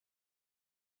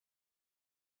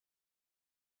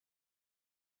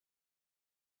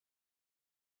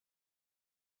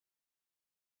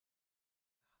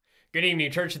Good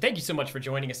evening, church, and thank you so much for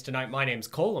joining us tonight. My name's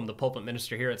Cole. I'm the pulpit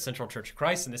minister here at Central Church of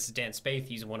Christ, and this is Dan Spaeth.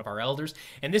 He's one of our elders,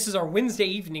 and this is our Wednesday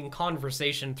evening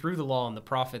conversation through the law and the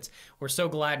prophets. We're so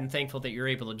glad and thankful that you're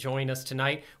able to join us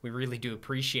tonight. We really do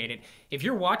appreciate it. If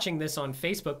you're watching this on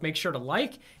Facebook, make sure to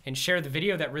like and share the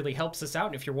video. That really helps us out.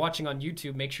 And if you're watching on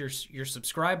YouTube, make sure you're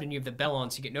subscribed and you have the bell on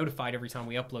so you get notified every time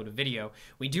we upload a video.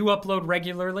 We do upload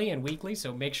regularly and weekly,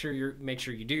 so make sure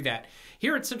you do that.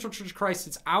 Here at Central Church of Christ,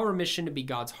 it's our mission to be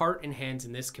God's heart and hands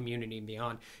in this community and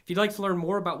beyond. If you'd like to learn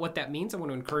more about what that means, I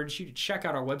want to encourage you to check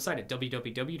out our website at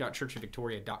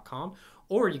www.churchofvictoria.com,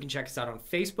 or you can check us out on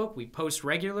Facebook. We post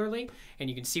regularly, and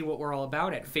you can see what we're all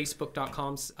about at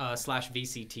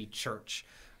facebook.com/VCTchurch.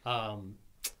 I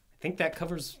think that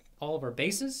covers all of our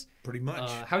bases. Pretty much.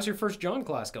 How's your first John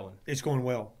class going? It's going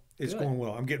well. It's Good. going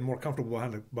well. I'm getting more comfortable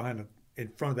in front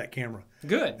of that camera.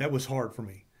 Good. That was hard for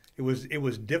me. It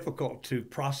was difficult to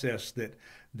process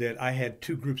that I had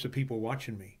two groups of people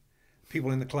watching me,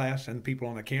 people in the class and people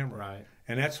on the camera. Right.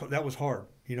 And that was hard.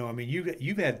 You know, I mean,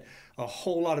 you've had a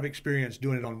whole lot of experience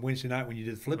doing it on Wednesday night when you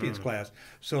did the Philippians class.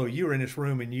 So you were in this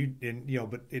room but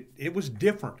it was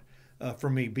different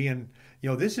for me being,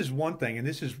 this is one thing, and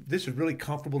this is really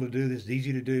comfortable to do. This is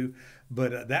easy to do,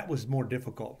 but that was more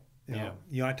difficult. You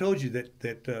know, I told you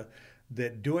that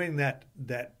doing that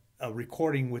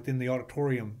recording within the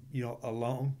auditorium,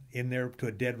 alone in there to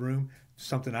a dead room,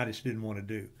 something I just didn't want to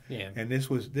do. Yeah. And this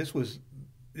was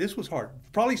hard.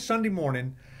 Probably Sunday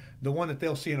morning, the one that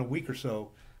they'll see in a week or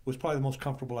so, was probably the most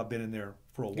comfortable I've been in there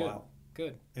for a while.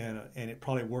 Good. And it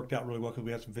probably worked out really well because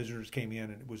we had some visitors came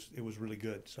in, and it was really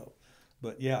good. So,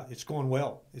 but yeah, it's going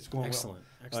well. It's going Excellent.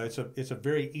 well. Excellent. It's a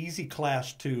very easy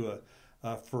class to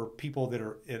for people that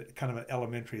are at kind of an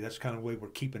elementary. That's kind of the way we're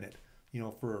keeping it.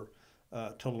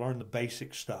 To learn the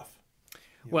basic stuff.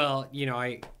 Well,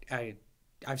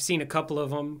 I've seen a couple of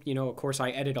them. Of course,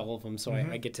 I edit all of them, so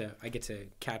I get to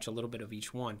catch a little bit of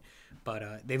each one.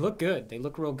 But they look good. They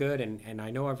look real good, and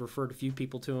I know I've referred a few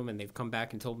people to them, and they've come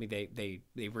back and told me they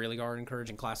really are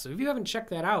encouraging classes. So if you haven't checked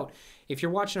that out, if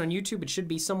you're watching on YouTube, it should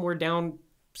be somewhere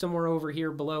over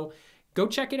here below. Go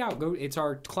check it out. It's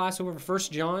our class over 1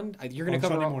 John. You're going to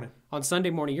cover Sunday morning. On Sunday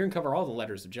morning. You're going to cover all the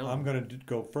letters of John. I'm going to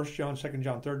go 1 John, 2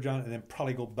 John, 3 John, and then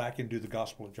probably go back and do the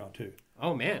Gospel of John too.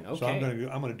 Oh man, okay. So I'm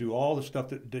going to do all the stuff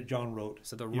that John wrote.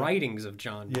 So the writings of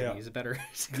John is a better.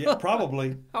 Yeah,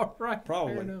 probably. All right,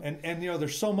 probably. And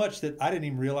there's so much that I didn't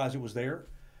even realize it was there.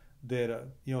 That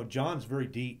John's very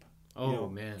deep. Oh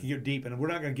man, you're deep, and we're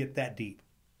not going to get that deep.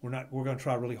 We're going to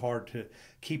try really hard to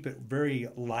keep it very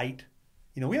light.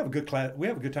 We have a good class. We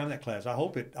have a good time in that class. I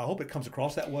hope it comes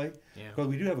across that way. Yeah. Because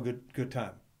we do have a good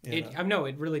time. And, no,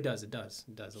 it really does. It does.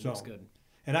 It looks good.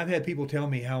 And I've had people tell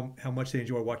me how much they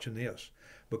enjoy watching this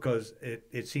because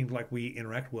it seems like we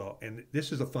interact well. And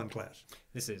this is a fun class.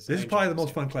 This is probably the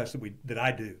most fun class that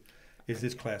I do, is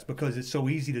this class, because it's so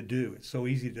easy to do. It's so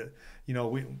easy to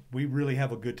we really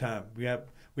have a good time. We have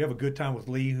a good time with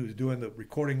Lee, who's doing the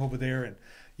recording over there, and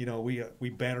we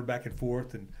banter back and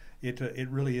forth, and it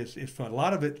really is fun. A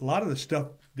lot of the stuff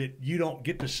that you don't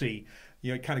get to see,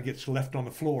 it kind of gets left on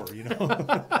the floor,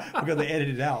 because they edit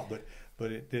it out.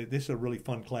 But this is a really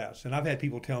fun class, and I've had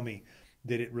people tell me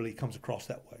that it really comes across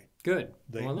that way. Good.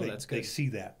 That's good. They see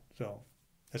that, so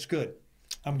that's good.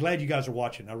 I'm glad you guys are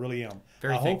watching. I really am.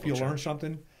 Very I hope you'll Church. learn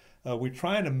something. We're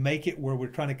trying to make it where we're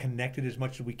trying to connect it as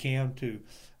much as we can to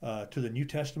the New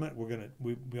Testament.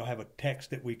 We'll have a text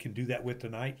that we can do that with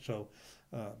tonight. So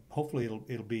hopefully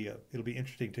it'll be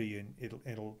interesting to you, and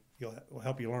it'll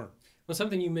help you learn. Well,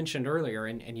 something you mentioned earlier,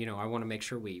 and I want to make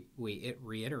sure we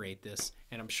reiterate this,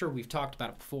 and I'm sure we've talked about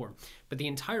it before, but the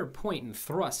entire point and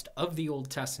thrust of the Old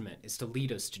Testament is to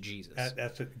lead us to Jesus.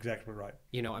 That's exactly right.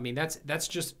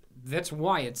 That's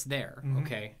why it's there,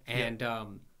 okay? And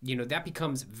that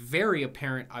becomes very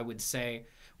apparent, I would say.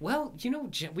 Well,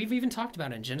 we've even talked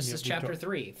about it in Genesis chapter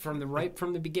 3, from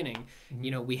the beginning.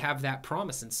 We have that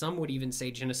promise, and some would even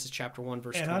say Genesis chapter 1,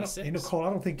 verse 26. Cole,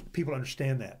 I don't think people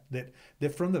understand that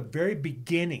from the very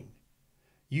beginning,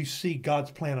 you see God's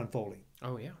plan unfolding.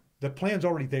 Oh yeah, the plan's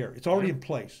already there. It's already in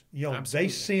place. Absolutely. They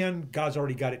sin. God's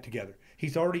already got it together.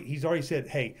 He's already said,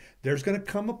 hey, there's going to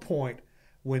come a point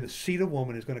when the seed of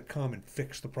woman is going to come and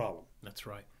fix the problem. That's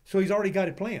right. So he's already got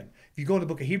it planned. If you go in the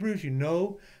book of Hebrews, you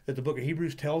know that the book of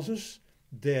Hebrews tells us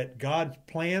that God's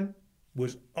plan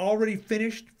was already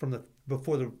finished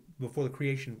before the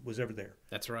creation was ever there.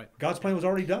 That's right. God's plan was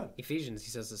already done. Ephesians,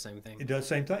 he says the same thing. It does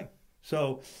the same thing.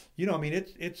 So,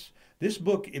 it's this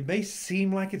book, it may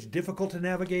seem like it's difficult to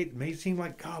navigate. It may seem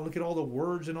like, God, look at all the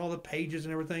words and all the pages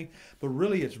and everything. But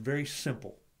really, it's very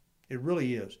simple. It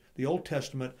really is. The Old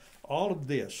Testament, all of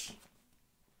this,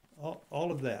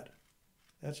 all of that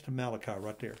That's to Malachi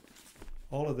right there.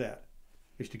 All of that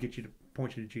is to get you to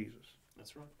point you to Jesus.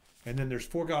 That's right. And then there's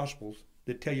 4 Gospels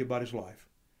that tell you about his life.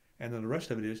 And then the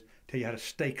rest of it is tell you how to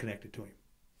stay connected to him.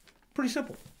 Pretty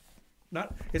simple.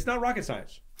 It's not rocket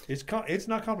science. It's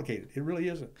not complicated. It really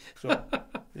isn't. So,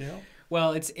 you know.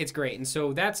 Well, it's great. And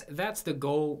so that's the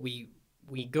goal.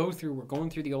 We're going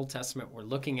through the Old Testament. We're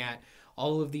looking at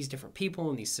all of these different people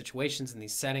and these situations and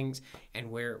these settings, and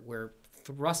we're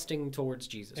thrusting towards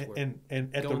Jesus. And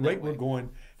at the rate we're going,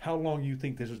 how long do you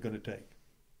think this is going to take?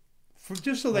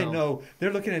 Just so they know,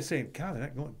 they're looking at it saying, God, they're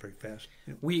not going very fast.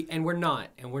 You know? We're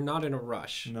not in a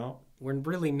rush. No. We're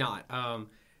really not.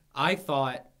 I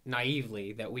thought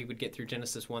naively that we would get through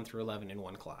Genesis 1 through 11 in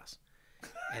one class.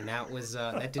 And that was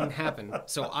that didn't happen.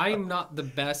 So I'm not the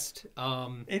best.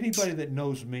 Anybody that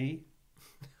knows me,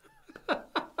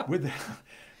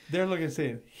 they're looking and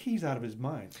saying, he's out of his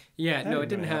mind. Yeah, no, it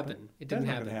didn't happen. It didn't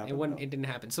happen. It didn't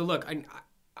happen. So look,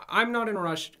 I'm not in a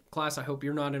rush, class. I hope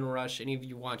you're not in a rush. Any of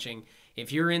you watching,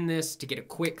 if you're in this to get a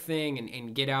quick thing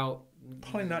and get out,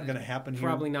 probably not going to happen here.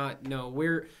 Probably not. No,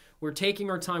 we're taking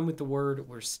our time with the Word.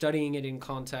 We're studying it in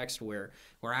context. We're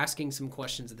asking some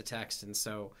questions of the text, and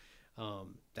so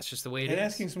that's just the way it is. And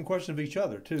asking some questions of each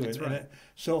other too. That's right.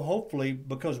 So hopefully,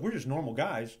 because we're just normal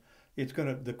guys,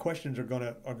 the questions are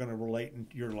gonna relate in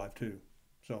your life too.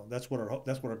 So that's what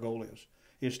our goal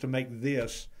is to make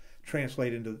this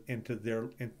translate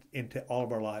into all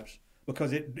of our lives,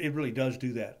 because it really does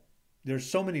do that. There's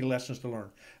so many lessons to learn.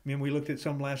 I mean, we looked at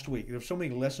some last week. There's so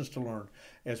many lessons to learn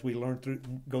as we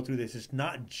go through this. It's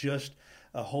not just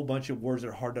a whole bunch of words that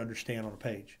are hard to understand on a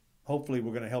page. Hopefully,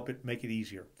 we're going to help it make it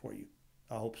easier for you.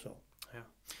 I hope so. Yeah.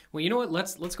 Well, you know what?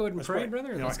 Let's go ahead and pray,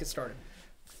 brother, and let's get started.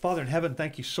 Father in heaven,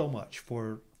 thank you so much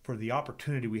for the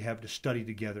opportunity we have to study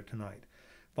together tonight.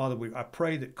 Father, I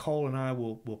pray that Cole and I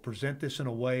will present this in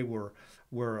a way where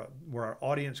our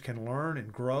audience can learn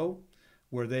and grow,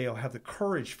 where they'll have the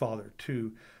courage, Father,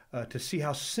 to see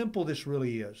how simple this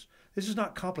really is. This is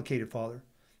not complicated, Father.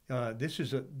 This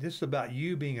is about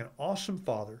you being an awesome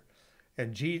Father,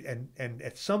 and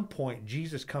at some point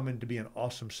Jesus coming to be an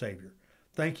awesome Savior.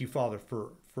 Thank you, Father,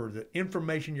 for the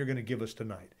information you're going to give us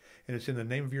tonight. And it's in the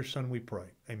name of your Son we pray.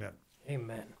 Amen.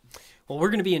 Amen. Well, we're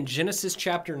going to be in Genesis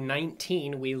chapter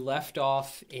 19. We left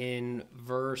off in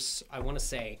verse, I want to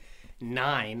say,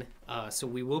 9. So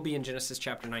we will be in Genesis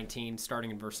chapter 19,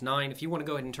 starting in verse 9. If you want to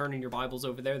go ahead and turn in your Bibles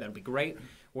over there, that'd be great.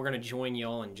 We're going to join you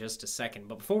all in just a second.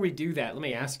 But before we do that, let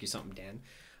me ask you something, Dan.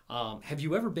 Have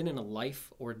you ever been in a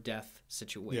life or death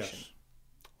situation? Yes.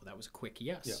 Well, that was a quick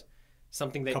yes. Yeah.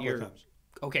 Something that couple of times.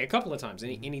 Okay, a couple of times.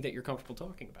 Any that you're comfortable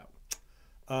talking about?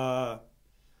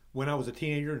 When I was a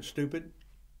teenager and stupid,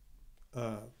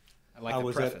 I like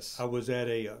the preface. I was at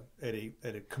a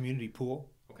community pool,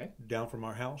 okay, down from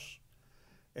our house,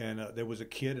 and there was a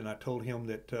kid, and I told him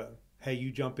that, hey,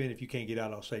 you jump in. If you can't get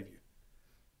out, I'll save you.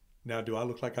 Now, do I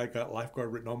look like I got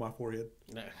lifeguard written on my forehead?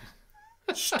 No.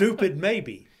 Stupid,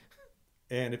 maybe.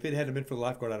 And if it hadn't been for the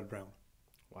lifeguard, I'd have drowned.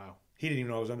 Wow. He didn't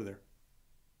even know I was under there.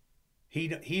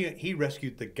 He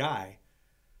rescued the guy,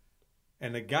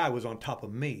 and the guy was on top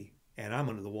of me, and I'm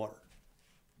under the water.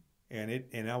 And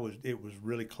it was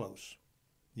really close.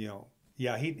 You know.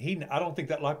 Yeah, I don't think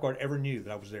that lifeguard ever knew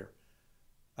that I was there.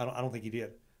 I don't think he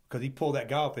did, because he pulled that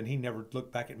guy up and he never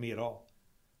looked back at me at all.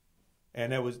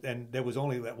 And there was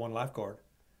only that one lifeguard,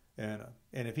 and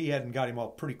if he hadn't got him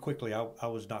off pretty quickly, I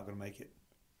was not going to make it.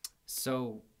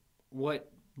 So,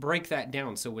 break that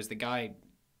down. So was the guy?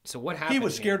 So what happened? He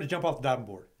was scared to jump off the diving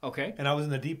board. Okay. And I was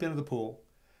in the deep end of the pool,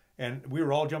 and we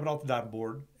were all jumping off the diving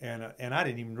board, and I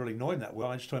didn't even really know him that well.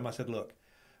 I just told him, I said, look,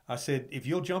 I said, if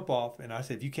you'll jump off, and I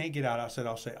said, if you can't get out,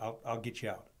 I'll get you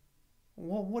out.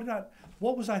 Well,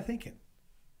 what was I thinking?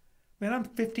 Man, I'm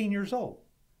 15 years old.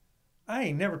 I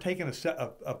ain't never taken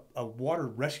a water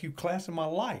rescue class in my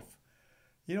life.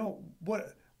 You know,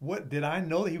 what did I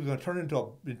know that he was going to turn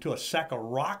into a sack of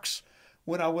rocks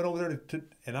when I went over there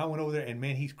and I went over there, and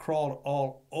man, he crawled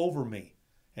all over me,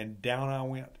 and down I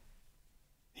went.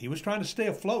 He was trying to stay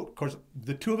afloat. Of course,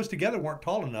 the two of us together weren't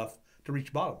tall enough to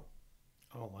reach bottom.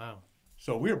 Oh, wow.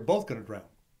 So we were both going to drown.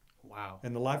 Wow.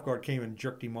 And the lifeguard came and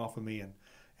jerked him off of me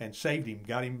and saved him,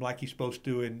 got him like he's supposed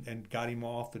to, and got him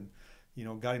off, and, you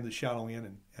know, got him to the shallow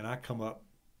end, and I come up.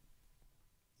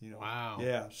 You know. Wow.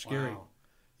 Yeah, scary. Wow.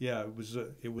 Yeah,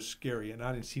 it was scary, and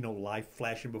I didn't see no life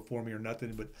flashing before me or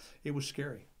nothing, but it was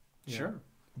scary. Sure. Know?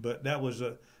 But that was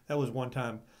one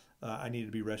time I needed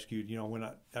to be rescued. You know, when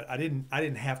I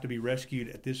didn't have to be rescued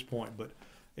at this point, but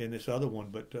in this other one,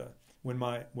 but when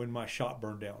my shop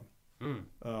burned down.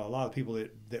 A lot of people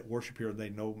that worship here,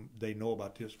 they know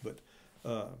about this, but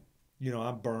you know,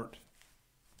 I'm burnt.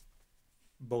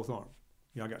 both arms.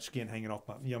 I got skin hanging off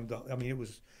my. I mean, it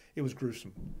was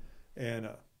gruesome, and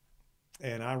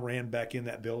I ran back in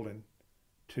that building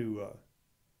to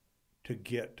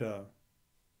get.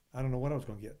 I don't know what I was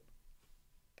going to get.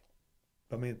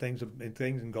 I mean, things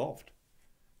engulfed.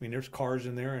 I mean, there's cars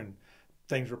in there, and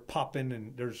things are popping,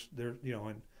 and there's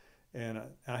and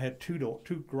I had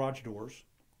two garage doors,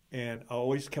 and I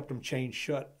always kept them chained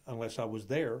shut unless I was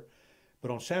there.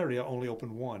 But on Saturday, I only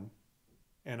opened one,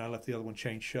 and I left the other one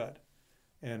chained shut.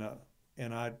 And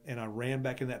I ran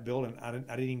back in that building. I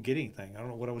didn't even get anything. I don't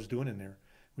know what I was doing in there.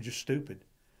 It was just stupid.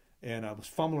 And I was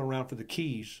fumbling around for the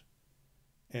keys,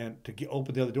 and to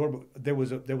open the other door. But there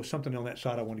was something on that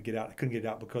side I wanted to get out. I couldn't get it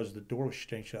out because the door was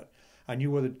chained shut. I knew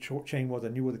where the chain was. I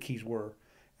knew where the keys were,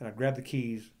 and I grabbed the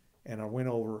keys and I went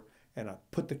over and I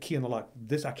put the key in the lock.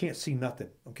 I can't see nothing,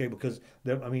 okay? Because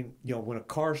when a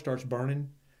car starts burning,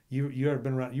 you ever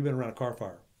been around? You've been around a car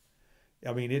fire.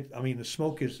 I mean the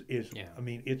smoke is yeah. I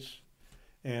mean it's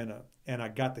and I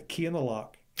got the key in the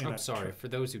lock. And I'm sorry for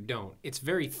those who don't. It's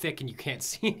very thick and you can't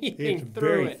see anything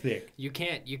through it. It's very thick. You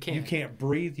can't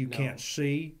breathe. You can't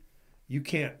see. You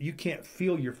can't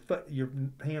feel your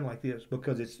hand like this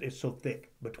because it's so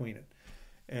thick between it.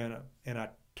 And I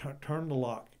turned the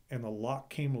lock and the lock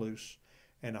came loose,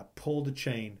 and I pulled the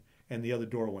chain and the other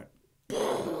door went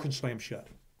and slammed shut,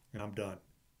 and I'm done.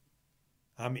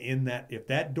 I'm in that. If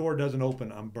that door doesn't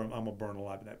open, I'm gonna burn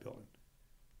alive in that building.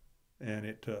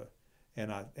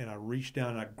 And I reached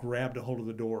down and I grabbed a hold of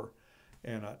the door,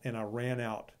 and I ran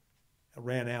out.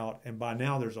 And by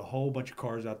now there's a whole bunch of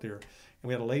cars out there, and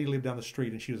we had a lady live down the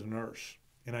street, and she was a nurse,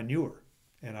 and I knew her,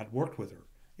 and I'd worked with her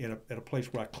at a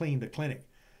place where I cleaned a clinic,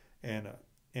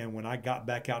 and when I got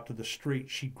back out to the street,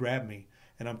 she grabbed me,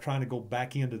 and I'm trying to go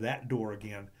back into that door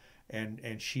again,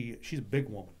 and she's a big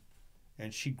woman.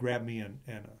 And she grabbed me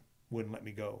and wouldn't let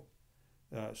me go.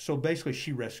 So basically,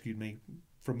 she rescued me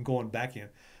from going back in.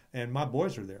 And my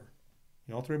boys are there.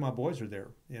 All three of my boys are there.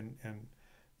 And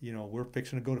we're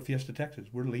fixing to go to Fiesta, Texas.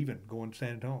 We're leaving, going to San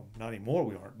Antonio. Not anymore,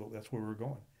 we aren't, but that's where we're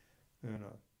going. And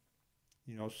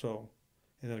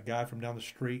and then a guy from down the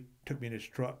street took me in his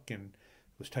truck and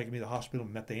was taking me to the hospital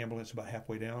and met the ambulance about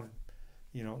halfway down.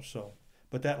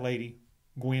 But that lady,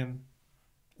 Gwen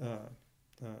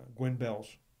Bells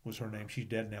was her name. She's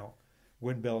dead now.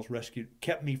 Gwen Bells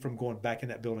kept me from going back in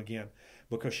that building again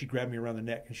because she grabbed me around the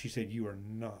neck and she said, "You are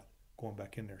not going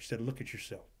back in there." She said, "Look at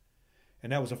yourself."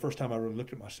 And that was the first time I really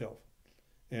looked at myself.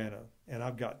 And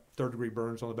I've got third-degree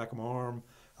burns on the back of my arm.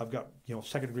 I've got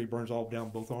second-degree burns all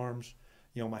down both arms.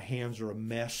 My hands are a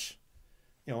mess.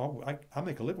 I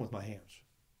make a living with my hands.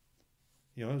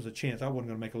 There was a chance I wasn't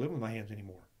going to make a living with my hands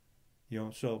anymore.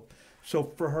 So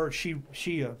for her, she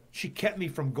kept me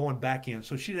from going back in.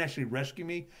 So she didn't actually rescue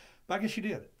me, but I guess she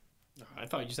did. I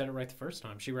thought you said it right the first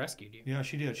time. She rescued you. Yeah,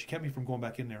 she did. She kept me from going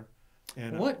back in there.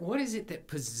 And what is it that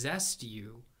possessed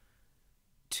you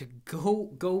to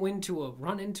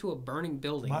run into a burning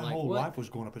building? My whole life was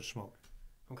going up in smoke.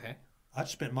 Okay. I'd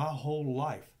spent my whole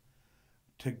life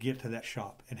to get to that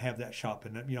shop and have that shop,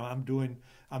 and I'm doing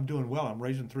well. I'm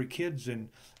raising 3 kids, and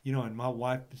and my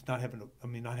wife is not having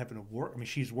to work. I mean,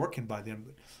 she's working by then,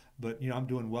 but I'm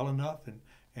doing well enough, and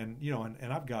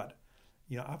I've got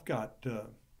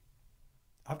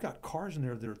cars in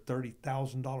there that are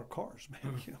 $30,000 cars,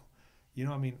 man.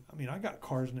 I got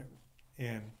cars in there,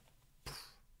 and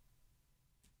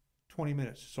 20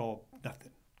 minutes, it's all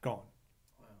nothing, gone.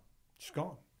 Wow, it's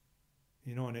gone.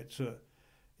 And it's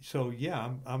So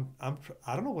yeah, I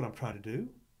don't know what I'm trying to do.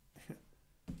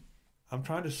 I'm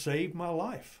trying to save my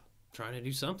life. Trying to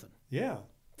do something. Yeah.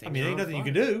 Ain't nothing you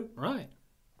can do. Right.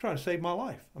 I'm trying to save my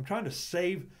life. I'm trying to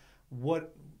save my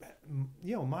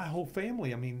whole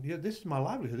family. This is my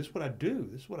livelihood. This is what I do.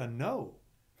 This is what I know.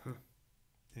 Huh.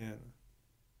 And,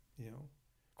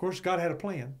 of course, God had a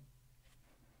plan.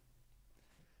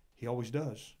 He always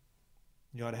does.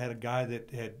 I had a guy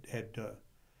that had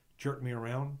jerked me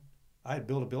around. I had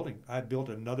built a building. I had built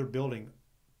another building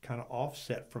kind of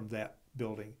offset from that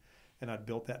building, and I'd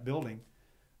built that building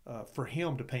for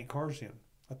him to paint cars in.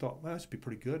 I thought, well, this would be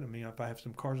pretty good. If I have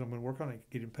some cars I'm going to work on, I could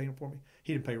get him to paint them for me.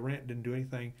 He didn't pay rent, didn't do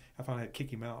anything. I finally had to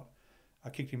kick him out. I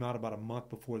kicked him out about a month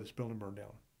before this building burned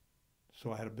down.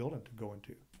 So I had a building to go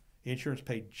into. Insurance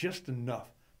paid just enough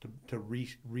to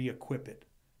re-equip it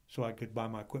so I could buy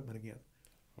my equipment again.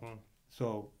 Wow.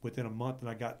 So within a month, and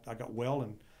I got well,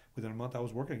 and within a month I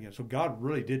was working again. So God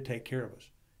really did take care of us.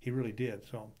 He really did.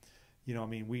 So,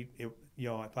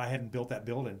 if I hadn't built that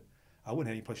building, I wouldn't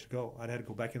have any place to go. I'd had to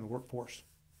go back in the workforce,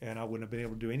 and I wouldn't have been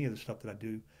able to do any of the stuff that I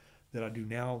do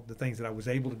now, the things that I was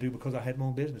able to do because I had my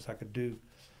own business I could do.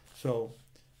 So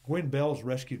Gwen Bells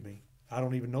rescued me. I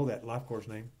don't even know that lifeguard's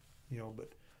name, you know,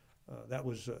 but that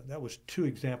was two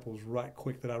examples right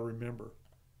quick that I remember,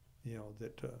 you know,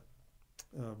 that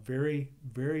very,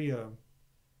 very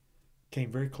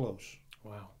came very close.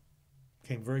 Wow.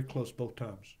 Came very close both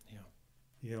times. Yeah.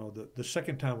 You know, the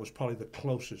second time was probably the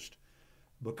closest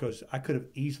because I could have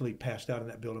easily passed out in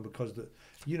that building because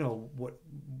you know what,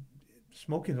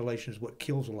 smoke inhalation is what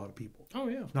kills a lot of people. Oh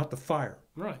yeah. It's not the fire.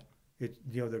 Right. It,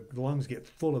 you know, their lungs get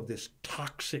full of this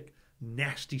toxic,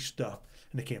 nasty stuff,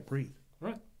 and they can't breathe.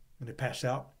 Right. And they pass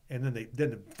out, and then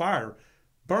the fire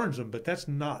burns them. But that's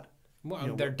not. Well, you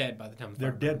know, they're dead by the time.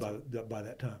 They're dead by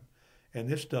that time, and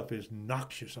this stuff is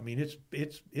noxious. I mean,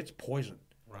 it's poison.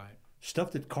 Right.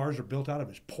 Stuff that cars are built out of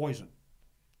is poison.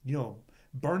 You know,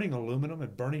 burning aluminum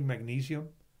and burning magnesium.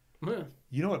 Yeah.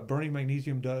 You know what burning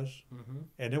magnesium does? Mm-hmm.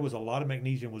 And there was a lot of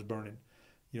magnesium was burning.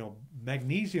 You know,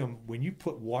 magnesium, when you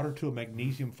put water to a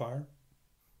magnesium fire,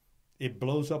 it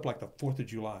blows up like the 4th of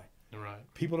July. Right.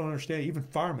 People don't understand. Even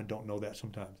firemen don't know that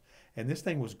sometimes. And this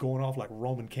thing was going off like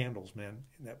Roman candles, man,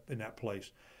 in that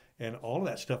place. And all of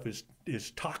that stuff is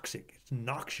toxic. It's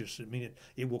noxious. I mean,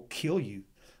 it will kill you.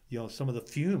 You know, some of the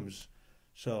fumes.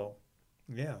 So,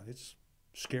 yeah, it's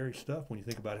scary stuff when you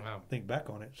think about it. Wow. Think back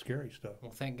on it. Scary stuff.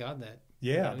 Well, thank God that.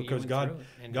 Yeah, you because went God through it,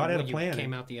 and God had a you plan.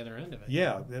 Came out the other end of it.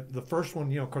 Yeah, the first one,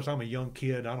 you know, of course, I'm a young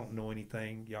kid. I don't know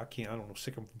anything. Yeah, I don't know,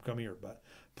 sick 'em from come here. But,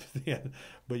 yeah,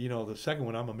 but you know, the second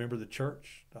one, I'm a member of the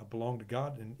church. I belong to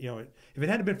God, and you know, if it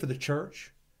hadn't been for the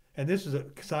church, and this is a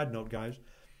side note, guys,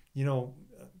 you know,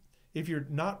 if you're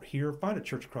not here, find a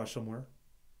Church of Christ somewhere,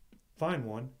 find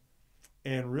one,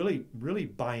 and really, really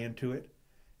buy into it,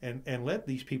 and let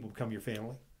these people become your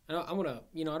family. I want to,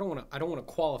 you know, I don't want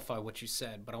to qualify what you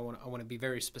said, but I want to be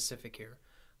very specific here.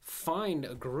 Find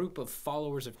a group of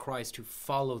followers of Christ who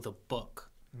follow the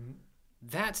book. Mm-hmm.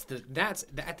 That's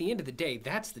at the end of the day,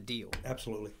 that's the deal.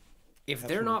 Absolutely. If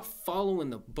they're not following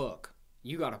the book,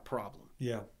 you got a problem.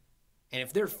 Yeah. And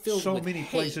if they're filled with many hate,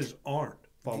 places aren't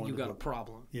following you the got book. a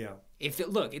problem. Yeah.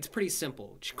 Look, it's pretty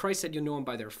simple. Christ said you'll know them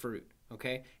by their fruit.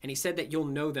 Okay? And he said that you'll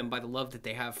know them by the love that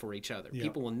they have for each other. Yeah.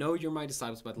 People will know you're my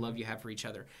disciples by the love you have for each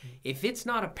other. Mm-hmm. If it's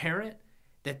not apparent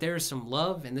that there's some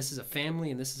love and this is a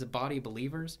family and this is a body of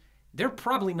believers, they're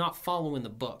probably not following the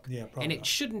book. Yeah, probably and it not.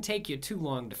 Shouldn't take you too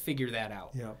long to figure that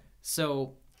out. Yeah.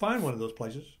 So find one of those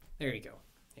places. There you go.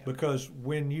 Yeah. Because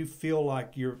when you feel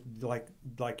like you're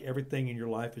like everything in your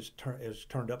life is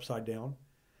turned upside down,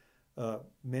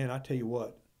 man, I tell you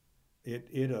what,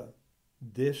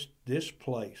 this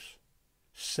place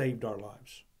saved our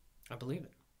lives. I believe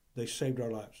it. They saved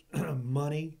our lives.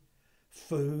 Money,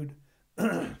 food,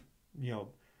 you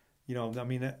know. I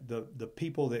mean, the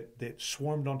people that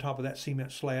swarmed on top of that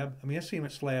cement slab. I mean, that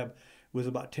cement slab was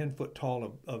about 10 foot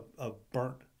tall of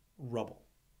burnt rubble,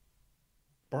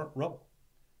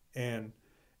 and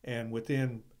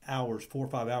within hours, 4 or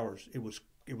 5 hours, it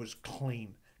was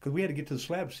clean because we had to get to the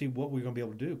slab to see what we were going to be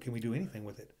able to do. Can we do anything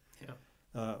with it?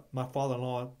 Yeah. My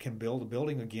father-in-law can build a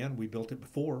building again. We built it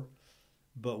before,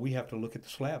 but we have to look at the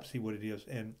slab, see what it is.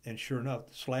 And sure enough,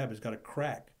 the slab has got a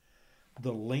crack.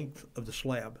 The length of the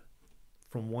slab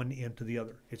from one end to the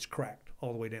other, it's cracked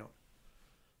all the way down.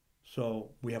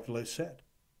 So we have to let it set.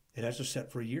 It has to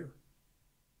set for a year.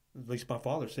 At least my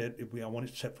father said, I want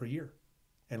it set for a year,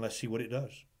 and let's see what it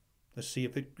does. Let's see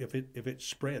if it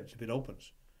spreads, if it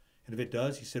opens. And if it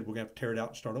does, he said, we're going to have to tear it out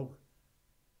and start over.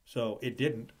 So it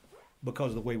didn't, because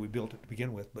of the way we built it to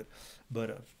begin with.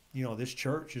 But you know, this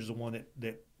church is the one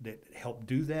that helped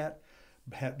do that.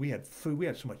 We had food. We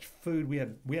had so much food. We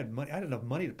had money. I had enough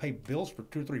money to pay bills for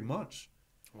 2 or 3 months.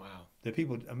 Wow. The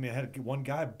people. I mean, I had one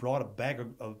guy brought a bag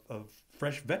of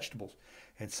fresh vegetables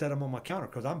and set them on my counter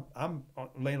because I'm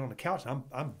laying on the couch.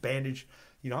 I'm bandaged.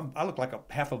 You know, I look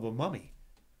like half of a mummy,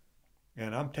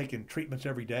 and I'm taking treatments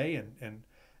every day.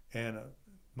 And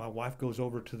my wife goes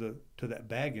over to that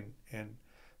bag and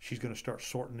she's going to start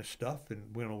sorting this stuff,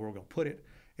 and we don't know where we're going to put it.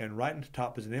 And right on the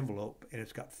top is an envelope, and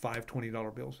it's got 5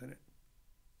 $20 bills in it.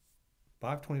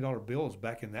 5 $20 bills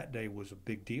back in that day was a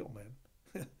big deal,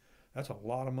 man. That's a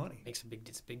lot of money. It's a big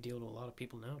deal to a lot of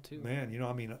people now too. Man, you know,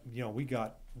 I mean, you know, we've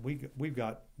got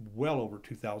well over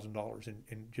 $2,000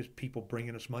 in just people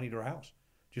bringing us money to our house,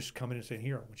 just coming and saying,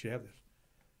 "Here, I want you to have this."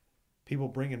 People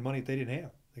bringing money that they didn't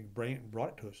have, they brought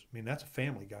it to us. I mean, that's a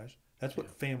family, guys. That's what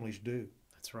families do.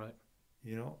 That's right.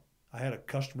 You know, I had a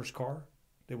customer's car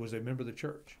that was a member of the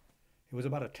church. It was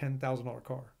about a $10,000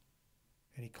 car,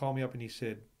 and he called me up and he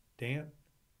said, "Dan,"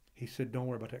 he said, "don't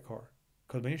worry about that car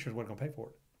because my insurance wasn't going to pay for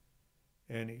it."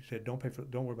 And he said, don't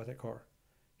worry about that car.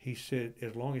 He said,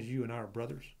 "as long as you and I are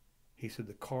brothers," he said,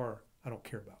 "the car I don't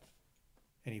care about."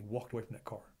 And he walked away from that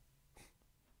car.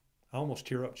 I almost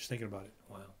tear up just thinking about it.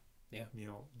 Wow. Yeah. You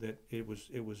know, that it was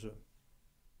a,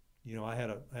 you know, I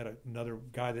had another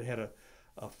guy that had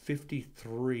a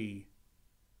 53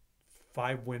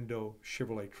 5-window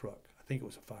Chevrolet truck. I think it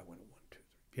was a 5-window one, two,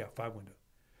 three. Yeah, 5-window.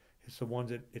 It's the ones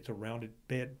that it's a rounded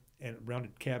bed and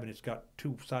rounded cabin. It's got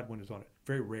 2 side windows on it.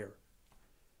 Very rare.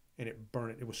 And it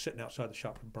burned it. It was sitting outside the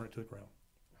shop and burned it to the ground.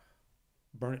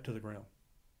 Burn it to the ground.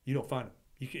 You don't find them.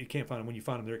 You can't find them. When you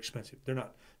find them, they're expensive. They're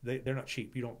not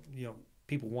cheap. You don't, you know,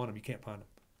 people want them. You can't find them.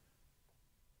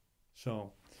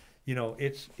 So, you know,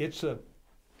 it's a,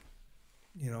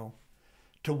 you know,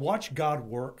 to watch God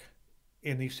work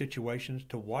in these situations,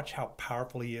 to watch how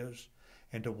powerful He is,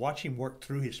 and to watch Him work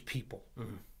through His people,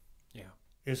 yeah,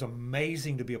 is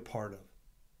amazing to be a part of.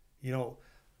 You know,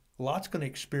 Lot's going to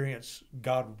experience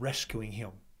God rescuing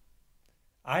him.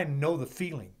 I know the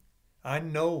feeling. I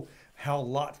know how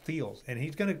Lot feels, and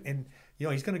he's going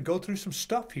to go through some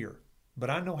stuff here, but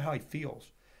I know how he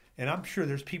feels. And I'm sure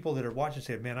there's people that are watching and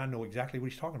say, "Man, I know exactly what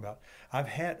he's talking about. I've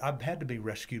had to be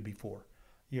rescued before."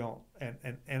 You know,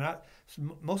 and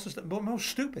most of the stuff, most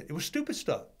stupid. It was stupid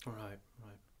stuff. Right.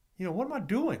 You know, what am I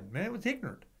doing, man? It was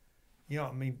ignorant. You know,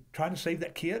 I mean, trying to save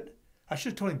that kid. I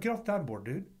should have told him, "Get off the diving board,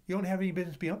 dude. You don't have any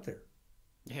business being up there."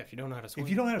 Yeah, if you don't know how to swim. If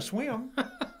you don't know how to swim,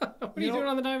 what are you doing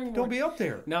on the diving board? Don't be up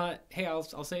there. Not, hey, I'll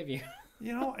save you.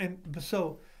 You know, and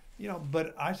so, you know,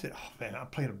 but I said, "Oh man, I'm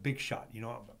playing a big shot." You know,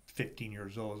 I'm 15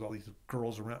 years old. There's all these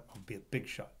girls around. I'll be a big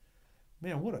shot.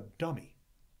 Man, what a dummy.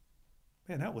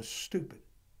 Man, that was stupid.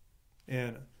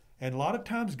 And a lot of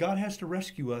times God has to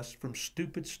rescue us from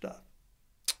stupid stuff.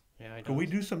 Yeah, I know. Can we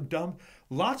do some dumb?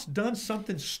 Lot's done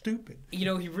something stupid. You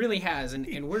know, he really has,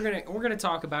 and we're gonna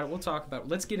talk about it. We'll talk about it.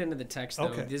 Let's get into the text though.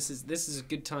 Okay. This is a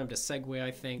good time to segue,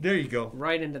 I think. There you go.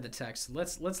 Right into the text.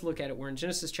 Let's look at it. We're in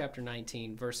Genesis chapter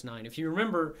 19, verse 9. If you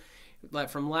remember, like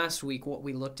from last week, what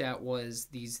we looked at was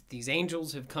these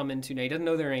angels have come into. Now he doesn't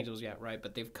know they're angels yet, right?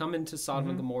 But they've come into Sodom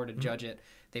and Gomorrah to judge it.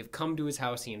 They've come to his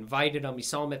house. He invited them. He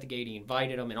saw them at the gate. He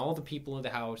invited them, and all the people of the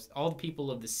house, all the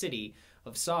people of the city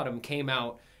of Sodom came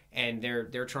out. And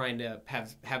they're trying to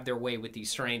have their way with these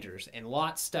strangers. And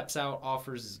Lot steps out,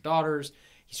 offers his daughters.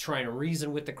 He's trying to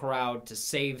reason with the crowd to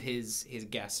save his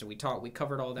guests. And we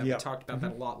covered all that. Yep. We talked about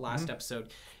that a lot last episode.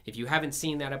 If you haven't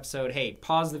seen that episode, hey,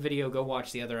 pause the video, go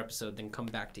watch the other episode, then come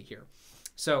back to here.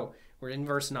 So we're in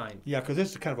verse 9. Yeah, because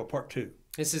this is kind of a part 2.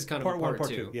 This is kind of Part a 1, part part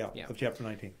 2. 2, yeah, of chapter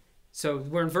 19. So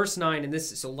we're in verse 9, and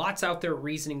so Lot's out there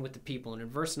reasoning with the people. And in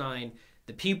verse 9,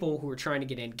 the people who were trying to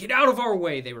get in, "Get out of our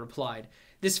way," they replied.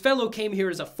 "This fellow came here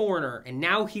as a foreigner, and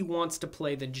now he wants to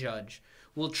play the judge.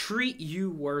 We'll treat you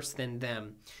worse than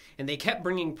them." And they kept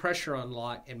bringing pressure on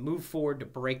Lot and moved forward to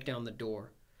break down the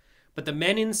door. But the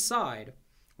men inside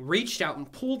reached out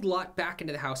and pulled Lot back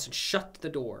into the house and shut the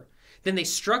door. Then they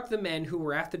struck the men who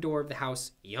were at the door of the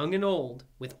house, young and old,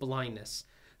 with blindness,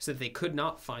 so that they could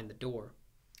not find the door.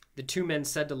 The 2 men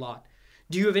said to Lot,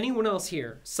 "Do you have anyone else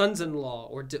here, sons-in-law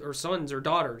or sons or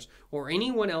daughters, or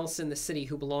anyone else in the city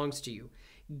who belongs to you?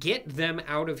 Get them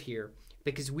out of here,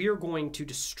 because we are going to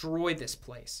destroy this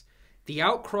place. The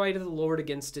outcry to the Lord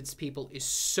against its people is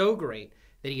so great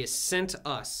that he has sent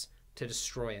us to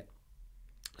destroy it."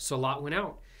 So Lot went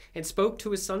out and spoke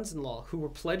to his sons-in-law, who were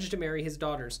pledged to marry his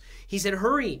daughters. He said,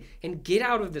 "Hurry and get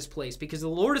out of this place, because the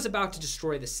Lord is about to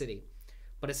destroy the city."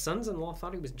 But his sons-in-law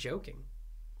thought he was joking.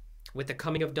 With the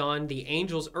coming of dawn, the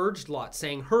angels urged Lot,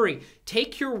 saying, "Hurry,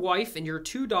 take your wife and your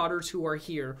 2 daughters who are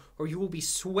here, or you will be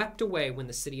swept away when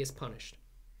the city is punished."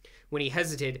 When he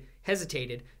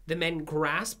hesitated, the men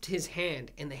grasped his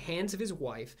hand and the hands of his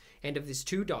wife and of his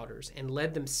 2 daughters and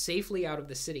led them safely out of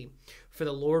the city, for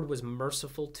the Lord was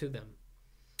merciful to them.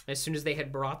 As soon as they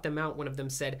had brought them out, one of them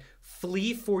said,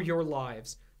 "Flee for your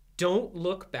lives. Don't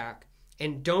look back,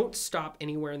 and don't stop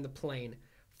anywhere in the plain.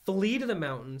 Flee to the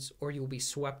mountains, or you will be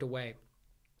swept away."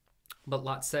 But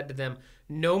Lot said to them,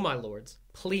 "No, my lords,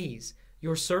 please.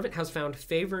 Your servant has found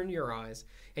favor in your eyes,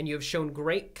 and you have shown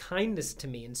great kindness to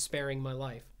me in sparing my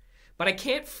life. But I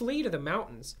can't flee to the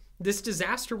mountains. This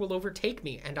disaster will overtake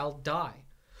me, and I'll die.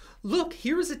 Look,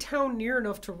 here is a town near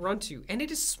enough to run to, and it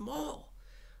is small.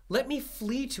 Let me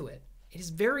flee to it. It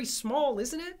is very small,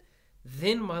 isn't it?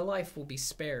 Then my life will be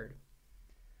spared."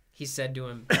 He said to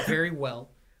him, "Very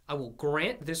well. I will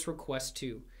grant this request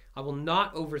too. I will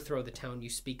not overthrow the town you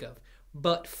speak of,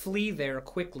 but flee there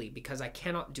quickly, because I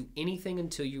cannot do anything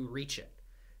until you reach it."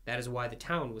 That is why the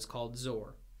town was called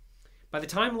Zor. By the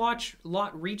time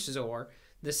Lot reached Zor,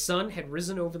 the sun had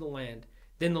risen over the land.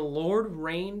 Then the Lord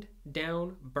rained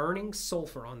down burning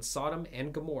sulfur on Sodom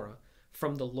and Gomorrah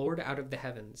from the Lord out of the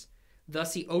heavens.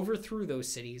 Thus he overthrew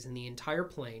those cities and the entire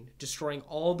plain, destroying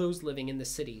all those living in the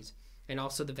cities and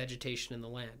also the vegetation in the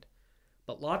land.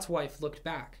 But Lot's wife looked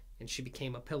back, and she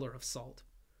became a pillar of salt.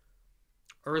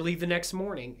 Early the next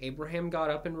morning, Abraham got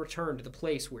up and returned to the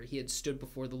place where he had stood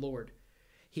before the Lord.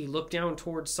 He looked down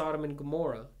toward Sodom and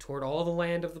Gomorrah, toward all the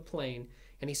land of the plain,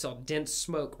 and he saw dense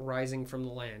smoke rising from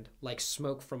the land, like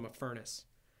smoke from a furnace.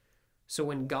 So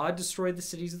when God destroyed the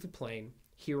cities of the plain,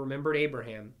 he remembered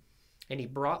Abraham, and he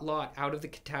brought Lot out of the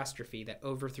catastrophe that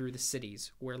overthrew the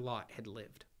cities where Lot had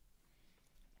lived.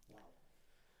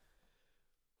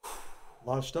 A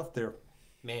lot of stuff there.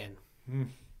 Man. You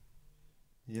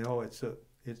know, it's a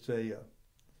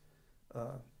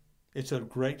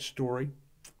great story.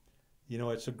 You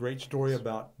know, it's a great story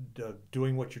about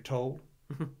doing what you're told.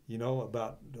 You know,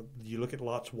 about you look at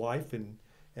Lot's wife and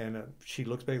she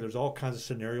looks back. There's all kinds of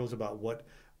scenarios about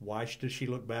why does she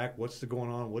look back? What's going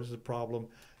on? What is the problem?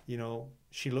 You know,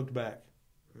 she looked back.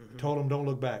 Told him, don't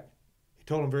look back. He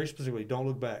told him very specifically, don't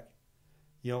look back.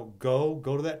 You know, go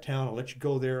to that town. I'll let you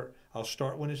go there. I'll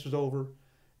start when this is over,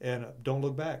 and don't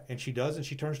look back. And she does, and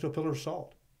she turns to a pillar of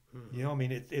salt. You know, I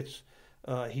mean, it's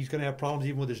he's going to have problems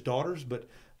even with his daughters, but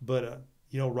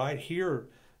you know, right here,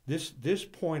 this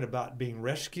point about being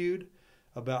rescued,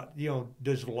 about, you know,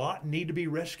 does Lot need to be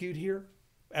rescued here?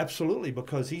 Absolutely,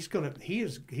 because he's gonna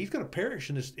perish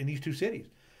in these two cities.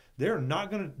 They're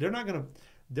not gonna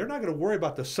worry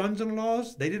about the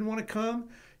sons-in-laws. They didn't want to come.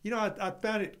 You know, I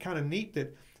found it kind of neat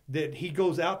that he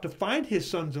goes out to find his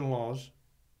sons-in-laws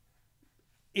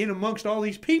in amongst all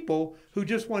these people who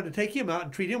just wanted to take him out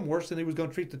and treat him worse than he was going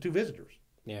to treat the two visitors.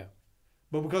 Yeah.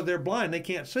 But because they're blind, they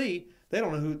can't see. They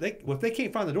don't know if they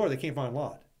can't find the door, they can't find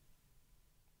Lot.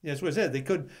 Yeah, that's what it said.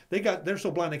 They're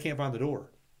so blind they can't find the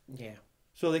door. Yeah.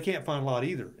 So they can't find Lot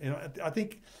either. And I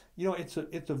think, you know, it's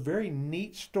a very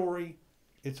neat story.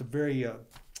 It's a very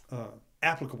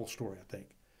applicable story, I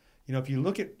think. You know, if you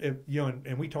look at, you know,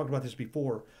 and we talked about this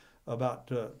before about,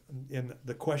 and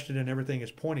the question and everything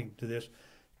is pointing to this,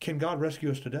 can God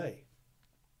rescue us today?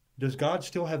 Does God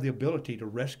still have the ability to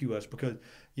rescue us? Because,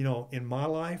 you know, in my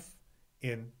life,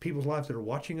 in people's lives that are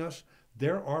watching us,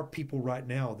 there are people right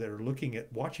now that are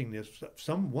watching this.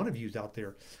 One of you's out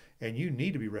there, and you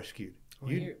need to be rescued.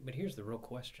 Well, but here's the real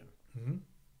question. Mm-hmm.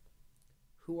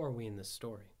 Who are we in this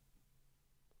story?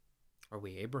 Are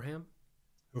we Abraham?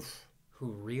 Oof.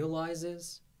 Who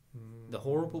realizes the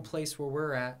horrible place where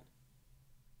we're at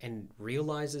and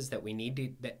realizes that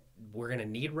that we're going to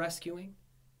need rescuing?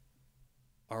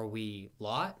 Are we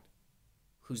Lot,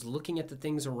 who's looking at the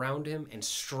things around him and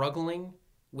struggling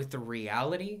with the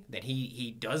reality that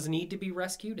he does need to be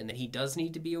rescued and that he does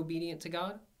need to be obedient to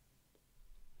God?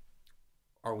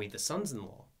 Are we the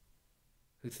sons-in-law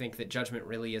who think that judgment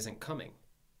really isn't coming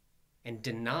and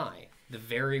deny the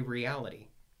very reality?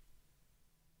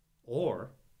 Or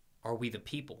are we the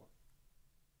people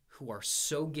who are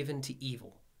so given to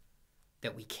evil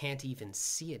that we can't even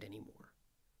see it anymore?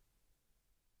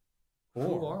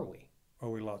 Who are we? Are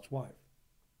we Lot's wife,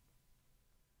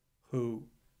 who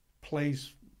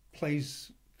plays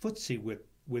footsie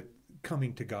with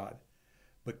coming to God,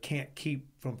 but can't keep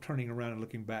from turning around and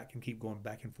looking back and keep going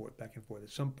back and forth, back and forth? At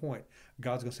some point,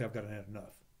 God's going to say, I've got had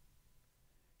enough.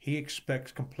 He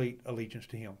expects complete allegiance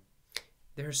to him.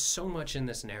 There's so much in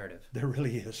this narrative. There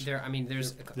really is.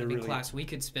 Class, we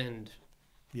could spend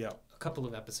a couple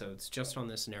of episodes just on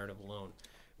this narrative alone.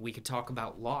 We could talk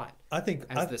about Lot. I think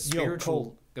the spiritual.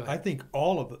 Cole, go ahead. I think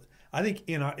all of it. I think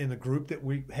in the group that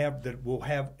we have, that we'll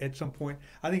have at some point,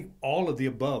 I think all of the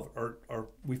above are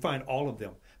we find all of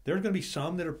them. There's going to be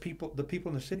some that are the people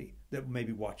in the city that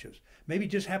maybe watch us, maybe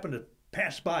just happen to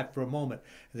pass by for a moment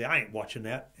and say, I ain't watching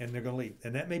that, and they're going to leave,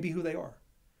 and that may be who they are.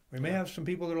 We may have some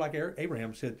people that are like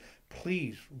Abraham said,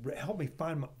 please help me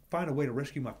find a way to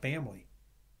rescue my family.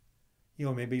 You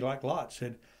know, maybe like Lot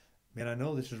said, man, I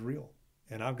know this is real,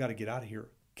 and I've got to get out of here.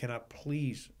 Can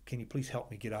you please help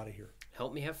me get out of here?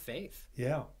 Help me have faith.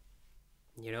 Yeah.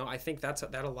 You know, I think that's a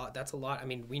lot. I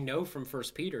mean, we know from 2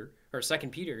 Peter,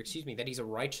 that he's a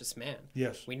righteous man.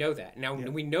 Yes. We know that. Now,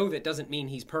 we know that doesn't mean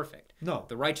he's perfect. No.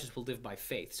 The righteous will live by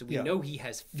faith. So we know he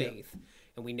has faith. Yeah.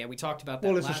 And we talked about that.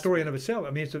 Well, it's a story in of itself.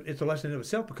 I mean, it's a lesson in of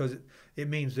itself, because it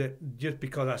means that just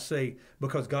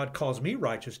because God calls me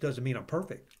righteous doesn't mean I'm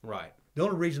perfect. Right. The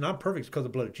only reason I'm perfect is because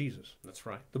of the blood of Jesus. That's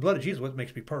right. The blood of Jesus is what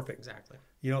makes me perfect. Exactly.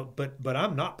 You know, but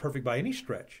I'm not perfect by any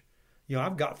stretch. You know,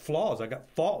 I've got flaws, I got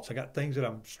faults, I got things that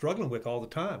I'm struggling with all the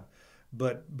time.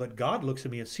 But God looks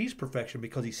at me and sees perfection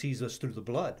because he sees us through the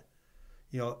blood.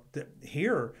 You know,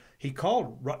 here he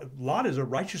called Lot is a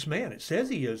righteous man. It says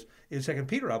he is in 2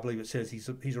 Peter, I believe it says he's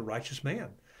a righteous man.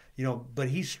 You know, but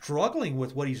he's struggling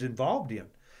with what he's involved in.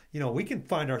 You know, we can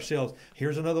find ourselves.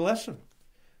 Here's another lesson.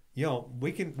 You know,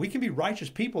 we can be righteous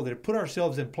people that have put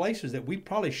ourselves in places that we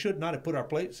probably should not have put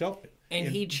ourselves in. And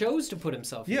he chose to put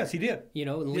himself in. Yes, he did. You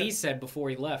know, Lee said before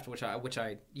he left, which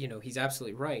I, you know, he's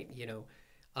absolutely right. You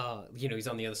know, he's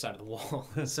on the other side of the wall.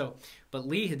 But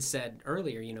Lee had said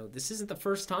earlier, you know, this isn't the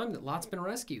first time that Lot's been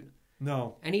rescued.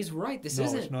 No. And he's right. This No,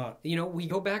 isn't. it's not. You know, we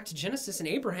go back to Genesis, and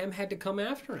Abraham had to come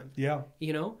after him. Yeah.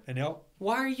 You know, And help.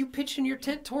 why are you pitching your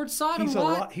tent towards Sodom?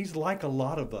 He's like a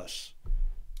lot of us.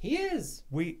 He is.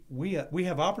 We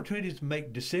have opportunities to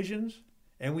make decisions,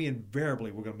 and we're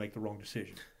going to make the wrong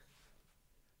decision.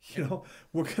 You know,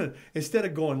 instead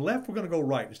of going left, we're going to go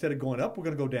right. Instead of going up, we're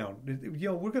going to go down. You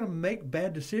know, we're going to make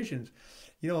bad decisions.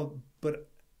 You know, but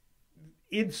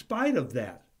in spite of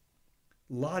that,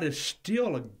 Lot is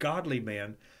still a godly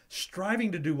man,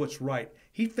 striving to do what's right.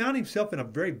 He found himself in a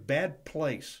very bad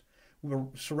place. We were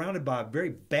surrounded by very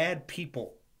bad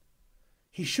people.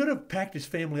 He should have packed his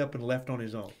family up and left on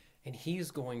his own. And he's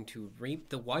going to reap.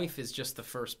 The wife is just the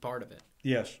first part of it.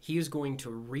 Yes. He is going to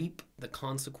reap the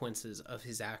consequences of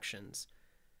his actions.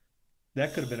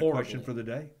 That could have been a question for the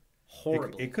day.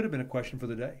 Horribly. It could have been a question for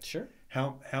the day. Sure.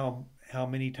 How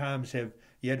many times have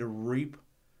you had to reap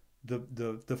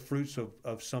the fruits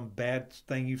of some bad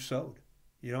thing you've sowed?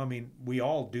 You know, I mean, we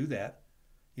all do that.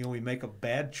 You know, we make a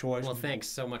bad choice. Well, thanks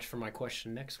so much for my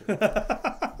question next week.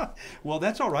 Well,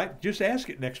 that's all right. Just ask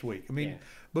it next week. I mean,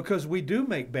 because we do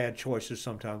make bad choices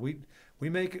sometimes. We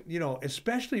make, you know,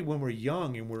 especially when we're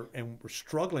young and we're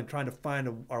struggling trying to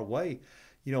find our way.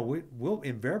 You know, we'll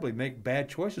invariably make bad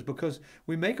choices because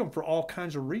we make them for all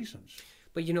kinds of reasons.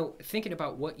 But you know, thinking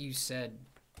about what you said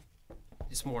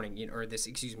this morning, you know, or this,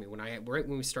 excuse me, right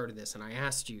when we started this, and I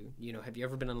asked you, you know, have you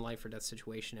ever been in a life or death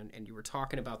situation, and you were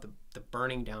talking about the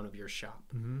burning down of your shop.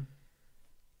 Mm-hmm.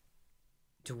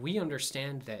 Do we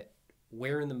understand that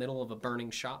we're in the middle of a burning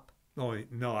shop? Oh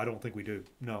no, I don't think we do.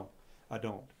 No, I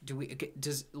don't.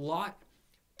 Does Lot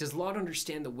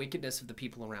understand the wickedness of the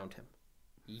people around him?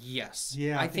 Yes.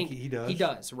 Yeah, I think he does. He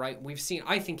does, right?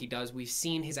 I think he does. We've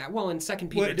seen his act. Well, in 2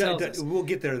 Peter tells us. We'll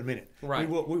get there in a minute. Right.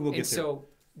 We will get there. So,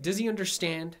 does he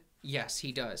understand? Yes,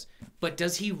 he does. But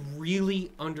does he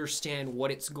really understand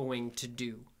what it's going to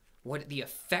do? What the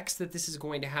effects that this is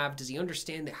going to have? Does he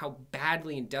understand that how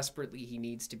badly and desperately he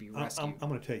needs to be rescued? I'm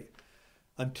going to tell you,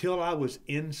 until I was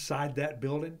inside that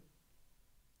building,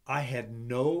 I had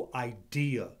no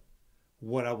idea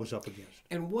what I was up against.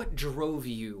 And what drove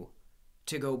you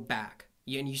to go back?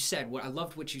 And you said, I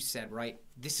loved what you said, right?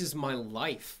 This is my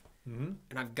life, and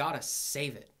I've got to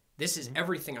save it. This is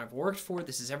everything I've worked for.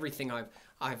 This is everything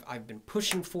I've been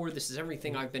pushing for. This is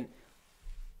everything I've been.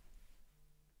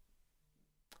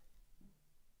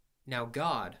 Now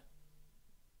God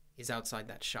is outside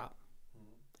that shop,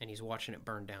 and he's watching it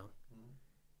burn down.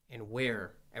 And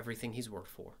where everything he's worked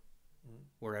for,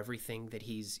 where everything that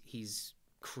he's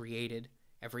created,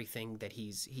 everything that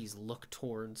he's looked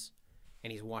towards,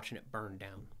 and he's watching it burn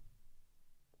down.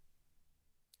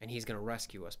 And he's going to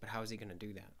rescue us, but how is he going to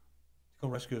do that? He's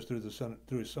going to rescue us through his son.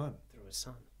 Through his son.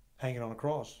 Hanging on a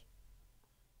cross.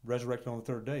 Resurrected on the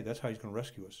third day. That's how he's going to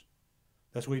rescue us.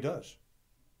 That's what he does.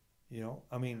 You know,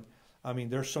 I mean,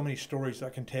 there's so many stories I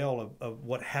can tell of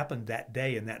what happened that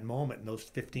day in that moment in those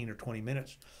 15 or 20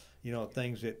 minutes. You know,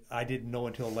 things that I didn't know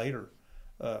until later.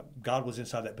 God was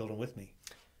inside that building with me.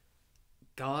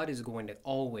 God is going to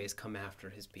always come after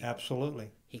his people. Absolutely.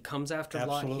 He comes after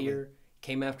Lot here,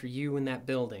 came after you in that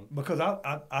building. Because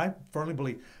I firmly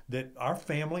believe that our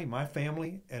family, my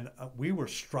family, and we were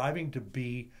striving to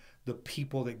be the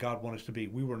people that God wanted us to be.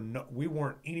 We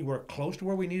weren't anywhere close to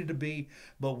where we needed to be,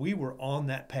 but we were on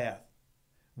that path.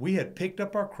 We had picked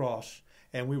up our cross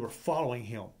and we were following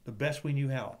him the best we knew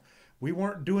how. We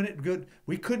weren't doing it good.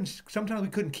 Sometimes we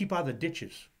couldn't keep out of the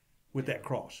ditches with that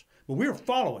cross. But we were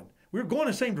following. We were going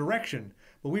the same direction,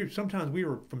 but sometimes we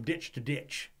were from ditch to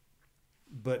ditch.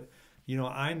 But, you know,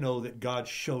 I know that God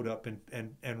showed up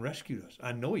and rescued us.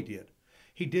 I know he did.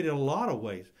 He did it a lot of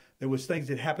ways. There was things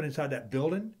that happened inside that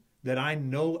building that I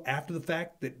know after the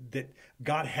fact that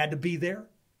God had to be there.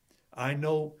 I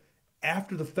know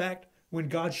after the fact when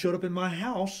God showed up in my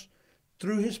house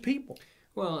through his people.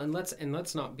 Well, and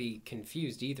let's not be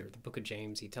confused either. The book of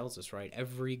James, he tells us, right?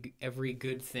 Every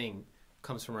good thing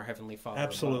comes from our Heavenly Father.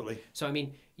 Absolutely. Above. So, I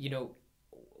mean, you know,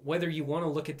 whether you want to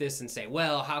look at this and say,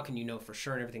 well, how can you know for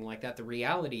sure and everything like that? The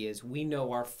reality is we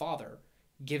know our Father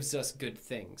gives us good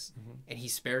things. And he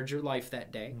spared your life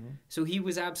that day. So he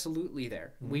was absolutely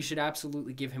there. We should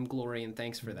absolutely give him glory and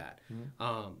thanks for that.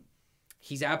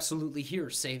 He's absolutely here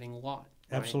saving Lot.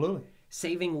 Right? Absolutely.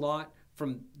 Saving Lot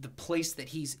from the place that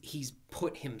he's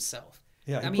put himself.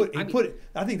 Yeah,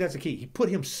 I think that's the key. He put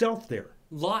himself there.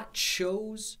 Lot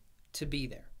chose to be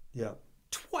there. Yeah.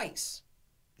 Twice.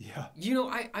 Yeah. You know,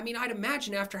 I mean, I'd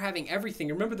imagine after having everything,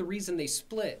 remember the reason they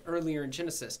split earlier in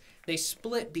Genesis? They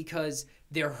split because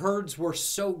their herds were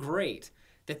so great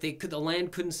that the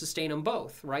land couldn't sustain them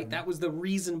both, right? That was the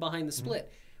reason behind the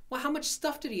split. Well, how much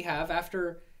stuff did he have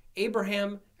after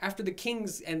Abraham, after the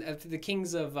kings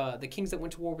that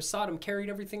went to war with Sodom carried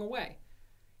everything away,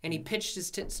 and he pitched his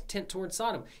tent towards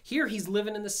Sodom? Here he's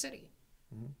living in the city.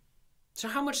 So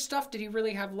how much stuff did he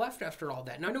really have left after all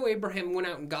that? And I know Abraham went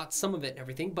out and got some of it and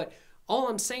everything, but all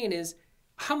I'm saying is,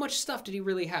 how much stuff did he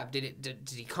really have?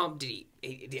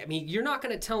 I mean, you're not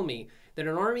going to tell me that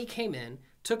an army came in,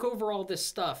 took over all this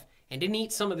stuff, and didn't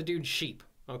eat some of the dude's sheep,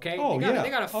 okay? Oh, they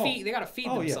gotta feed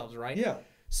Oh, themselves, yeah. right? Yeah.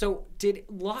 So did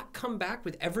Lot come back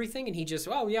with everything and he just,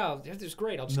 oh yeah, this is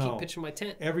great, I'll just keep pitching my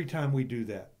tent? Every time we do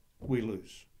that, we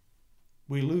lose.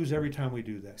 We lose every time we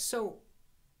do that. So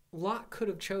Lot could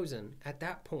have chosen at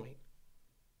that point,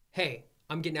 hey,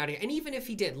 I'm getting out of here. And even if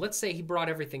he did, let's say he brought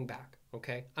everything back,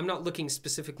 okay? I'm not looking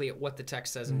specifically at what the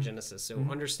text says in Genesis, so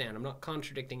understand, I'm not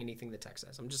contradicting anything the text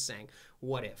says. I'm just saying,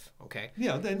 what if, okay?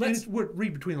 Yeah, then we'll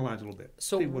read between the lines a little bit.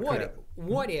 So See what could happen.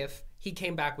 what if he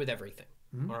came back with everything?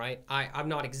 All right? I'm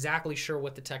not exactly sure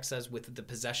what the text says with the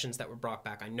possessions that were brought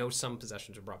back. I know some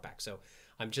possessions were brought back, so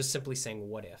I'm just simply saying,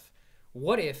 what if?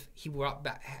 What if he brought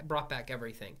back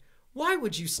everything? Why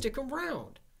would you stick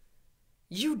around?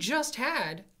 You just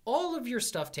had all of your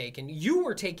stuff taken. You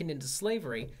were taken into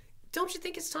slavery. Don't you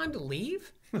think it's time to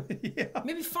leave? Yeah.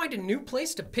 Maybe find a new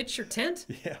place to pitch your tent?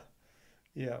 Yeah.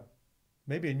 Yeah.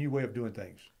 Maybe a new way of doing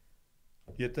things.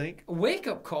 You think? A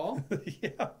wake-up call.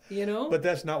 Yeah. You know? But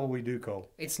that's not what we do, Cole.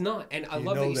 It's not. And I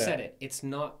love that you said it. It's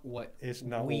not what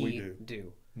we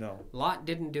do. No. Lot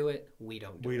didn't do it. We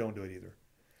don't do it. We don't do it either.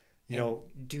 You know,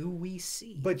 do we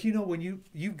see? But you know, when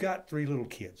you've got 3 little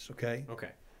kids, okay?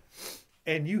 Okay.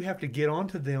 And you have to get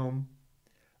onto them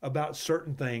about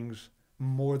certain things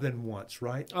more than once,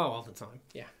 right? Oh, all the time.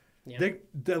 Yeah.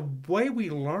 The way we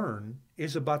learn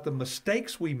is about the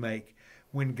mistakes we make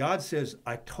when God says,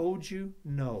 I told you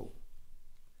no.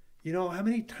 You know, how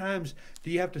many times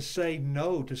do you have to say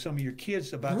no to some of your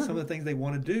kids about some of the things they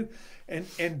want to do? And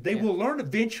they will learn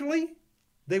eventually.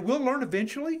 They will learn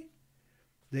eventually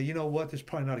that, you know what, this is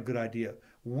probably not a good idea.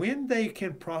 When they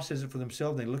can process it for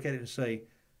themselves, they look at it and say,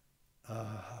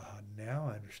 now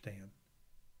I understand.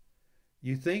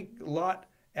 You think Lot,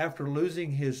 after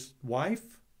losing his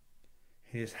wife,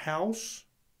 his house,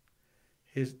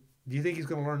 do you think he's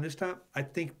going to learn this time? I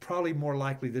think probably more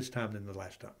likely this time than the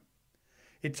last time.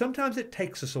 Sometimes it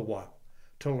takes us a while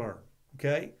to learn,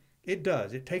 okay? It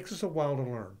does. It takes us a while to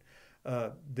learn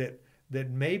that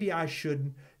maybe I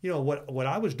shouldn't, you know, what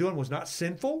I was doing was not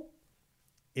sinful.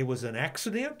 It was an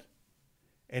accident,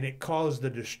 and it caused the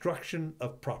destruction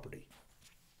of property.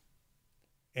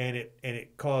 And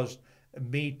it caused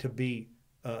me to be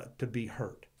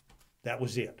hurt. That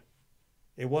was it.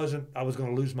 It wasn't I was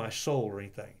going to lose my soul or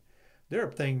anything. There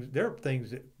are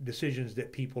decisions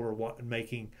that people are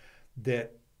making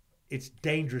that it's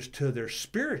dangerous to their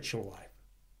spiritual life.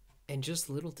 And just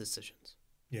little decisions.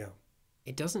 Yeah.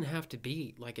 It doesn't have to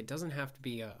be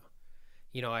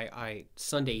you know, I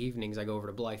Sunday evenings I go over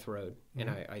to Blythe Road and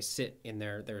I sit in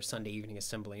their Sunday evening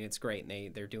assembly, and it's great,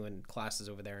 and they're doing classes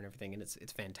over there and everything, and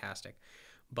it's fantastic.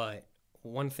 But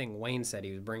one thing Wayne said,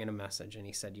 he was bringing a message, and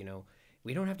he said, you know,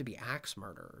 we don't have to be axe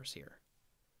murderers here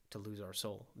to lose our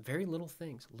soul. Very little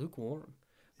things, lukewarm.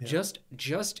 Yeah.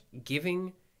 Just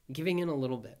giving in a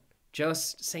little bit.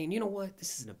 Just saying, you know what,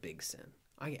 this isn't a big sin.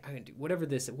 I can do whatever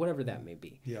that may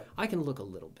be. Yeah. I can look a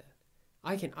little bit.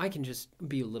 I can just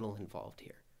be a little involved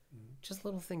here. Just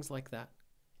little things like that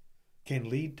can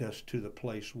lead us to the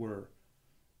place where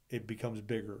it becomes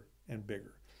bigger and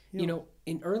bigger. You know,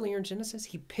 earlier in Genesis,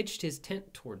 he pitched his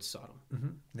tent towards Sodom. Mm-hmm.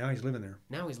 Now he's living there.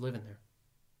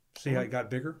 See how it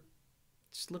got bigger?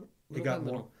 Just little it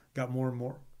got more and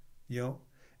more. You know,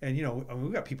 and you know, I mean,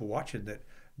 we've got people watching that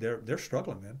they're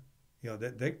struggling, man. You know,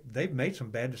 they've made some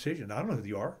bad decisions. I don't know who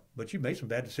you are, but you've made some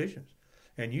bad decisions.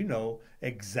 And you know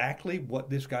exactly what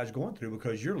this guy's going through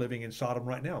because you're living in Sodom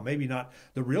right now. Maybe not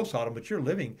the real Sodom, but you're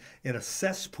living in a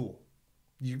cesspool.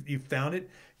 You found it,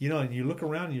 you know, and you look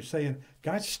around and you're saying,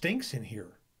 God, stinks in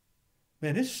here.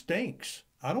 Man, this stinks.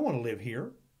 I don't want to live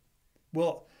here.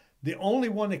 Well, the only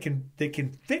one that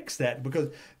can fix that, because,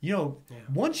 you know,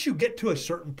 once you get to a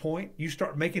certain point, you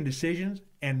start making decisions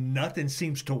and nothing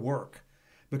seems to work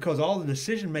because all the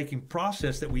decision-making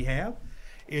process that we have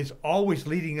is always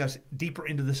leading us deeper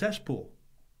into the cesspool.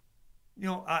 You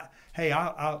know,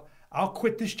 I'll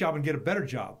quit this job and get a better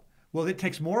job. Well, it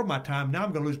takes more of my time. Now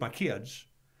I'm going to lose my kids.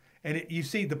 And you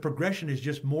see the progression is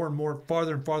just more and more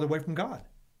farther and farther away from God.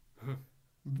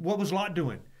 What was Lot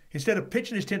doing? Instead of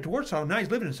pitching his tent towards Sodom, now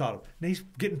he's living in Sodom. Now he's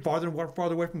getting farther and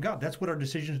farther away from God. That's what our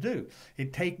decisions do. They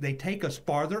take us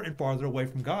farther and farther away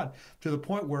from God to the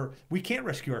point where we can't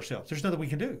rescue ourselves. There's nothing we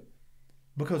can do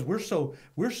because we're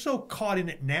so caught in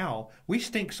it now. We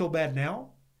stink so bad now.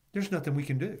 There's nothing we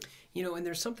can do. You know, and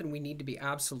there's something we need to be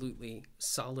absolutely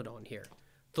solid on here.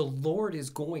 The Lord is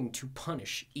going to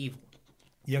punish evil.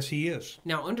 Yes, he is.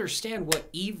 Now, understand what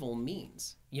evil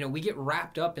means. You know, we get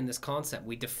wrapped up in this concept.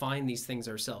 We define these things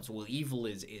ourselves. Well, evil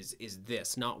is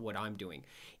this, not what I'm doing.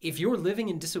 If you're living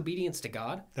in disobedience to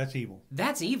God, that's evil.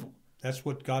 That's evil. That's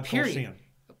what God calls sin.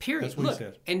 Period. That's what he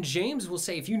says. And James will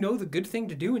say, if you know the good thing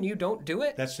to do and you don't do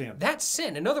it, that's sin. That's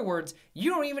sin. In other words,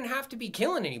 you don't even have to be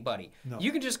killing anybody. No.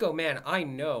 You can just go, man, I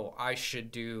know I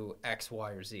should do X,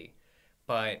 Y, or Z,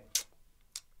 but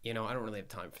you know, I don't really have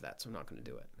time for that, so I'm not going to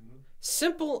do it. Mm-hmm.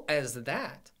 Simple as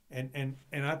that. And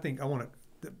I think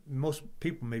most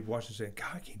people may watch this saying, God,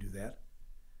 I can't do that.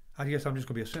 I guess I'm just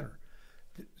going to be a sinner.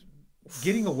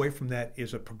 Getting away from that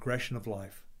is a progression of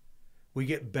life. We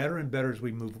get better and better as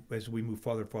we move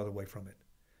farther and farther away from it.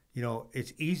 You know,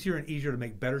 it's easier and easier to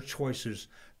make better choices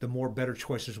the more better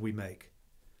choices we make.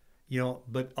 You know,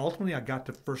 but ultimately I got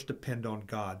to first depend on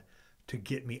God to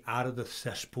get me out of the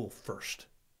cesspool first.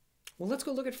 Well, let's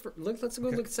go look at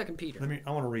 2 Peter.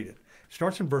 I want to read it. It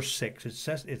starts in verse 6. It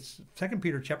says it's 2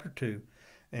 Peter chapter 2,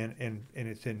 and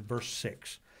it's in verse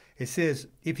 6. It says,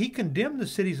 if he condemned the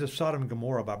cities of Sodom and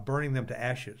Gomorrah by burning them to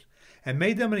ashes, and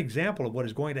made them an example of what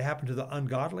is going to happen to the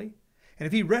ungodly, and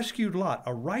if he rescued Lot,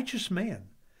 a righteous man,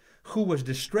 who was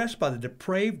distressed by the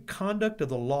depraved conduct of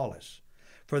the lawless,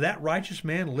 for that righteous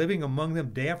man living among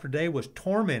them day after day was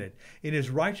tormented in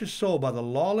his righteous soul by the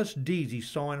lawless deeds he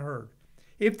saw and heard.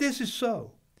 If this is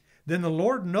so, then the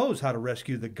Lord knows how to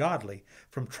rescue the godly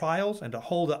from trials and to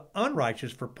hold the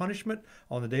unrighteous for punishment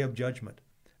on the day of judgment.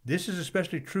 This is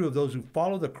especially true of those who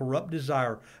follow the corrupt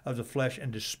desire of the flesh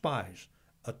and despise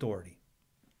authority.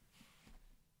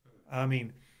 I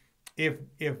mean, if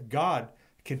God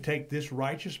can take this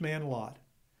righteous man Lot,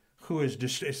 who is,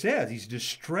 it says he's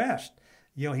distressed.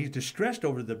 You know, he's distressed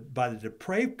by the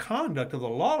depraved conduct of the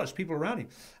lawless people around him.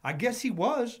 I guess he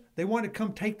was. They wanted to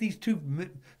come take these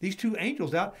two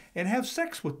angels out and have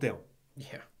sex with them.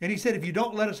 Yeah. And he said, if you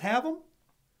don't let us have them,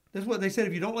 that's what they said.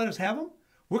 If you don't let us have them,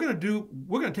 we're going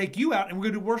to take you out and we're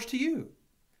going to do worse to you.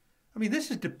 I mean,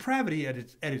 this is depravity at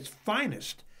its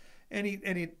finest. And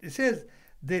it says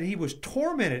that he was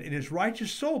tormented in his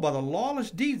righteous soul by the lawless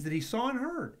deeds that he saw and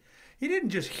heard. He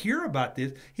didn't just hear about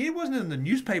this. He wasn't in the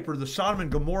newspaper, the Sodom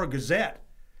and Gomorrah Gazette.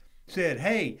 Said,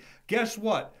 hey, guess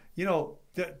what? You know,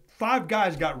 5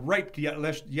 guys got raped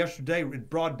yesterday in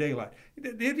broad daylight.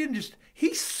 They didn't just,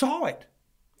 he saw it.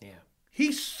 Yeah.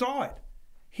 He saw it.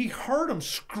 He heard them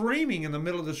screaming in the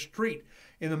middle of the street,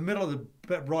 in the middle of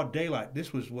the broad daylight.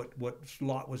 This was what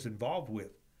Lot was involved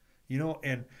with. You know,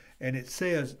 and it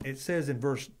says in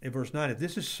verse 9, if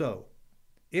this is so,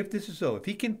 if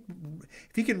he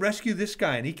can rescue this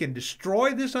guy and he can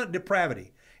destroy this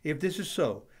depravity, if this is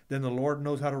so, then the Lord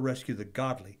knows how to rescue the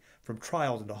godly from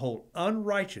trials and to hold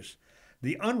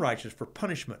the unrighteous for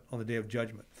punishment on the day of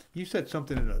judgment. You said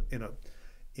something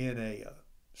in a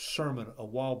sermon a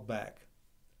while back.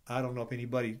 I don't know if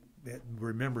anybody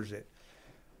remembers it,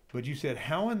 but you said,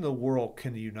 how in the world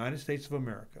can the United States of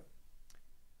America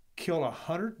kill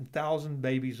 100,000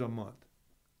 babies a month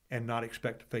and not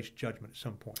expect to face judgment at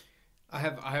some point? I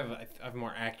have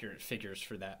more accurate figures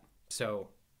for that. So,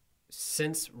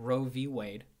 since Roe v.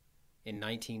 Wade in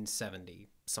 1970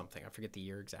 something, I forget the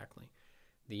year exactly,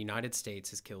 the United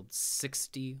States has killed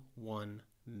 61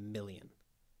 million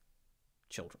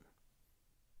children.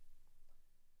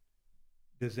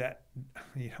 Does that,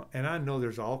 you know, and I know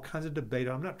there's all kinds of debate.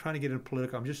 I'm not trying to get into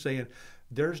political. I'm just saying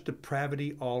there's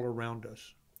depravity all around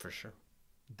us. For sure.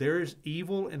 There is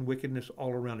evil and wickedness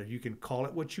all around us. You can call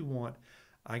it what you want.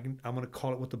 I'm going to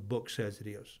call it what the book says it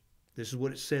is. This is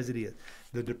what it says it is.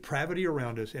 The depravity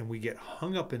around us, and we get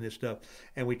hung up in this stuff,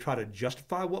 and we try to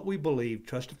justify what we believe,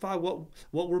 justify what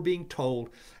we're being told,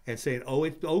 and saying, oh,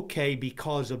 it's okay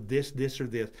because of this, or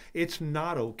this. It's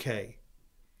not okay.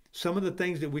 Some of the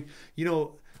things that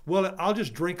well, I'll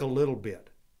just drink a little bit.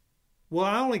 Well,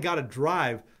 I only got to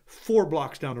drive 4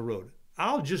 blocks down the road.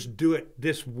 I'll just do it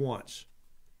this once.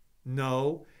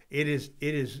 No, it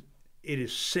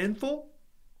is sinful,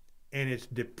 and it's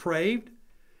depraved,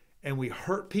 and we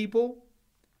hurt people.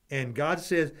 And God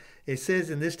says, it says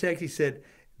in this text, he said,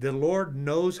 the Lord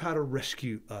knows how to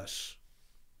rescue us.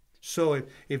 So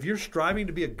if you're striving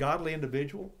to be a godly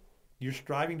individual, you're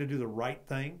striving to do the right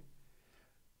thing,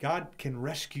 God can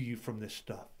rescue you from this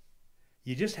stuff.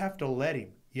 You just have to let him.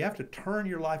 You have to turn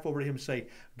your life over to him and say,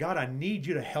 God, I need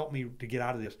you to help me to get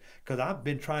out of this, because I've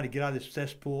been trying to get out of this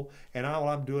cesspool, and all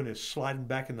I'm doing is sliding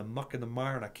back in the muck and the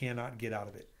mire, and I cannot get out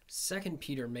of it. 2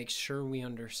 Peter makes sure we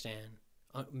understand,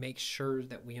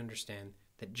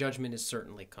 that judgment is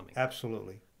certainly coming.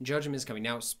 Absolutely. Judgment is coming.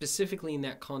 Now, specifically in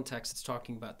that context, it's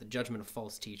talking about the judgment of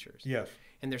false teachers. Yes.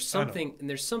 And there's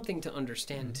something to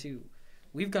understand too.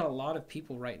 We've got a lot of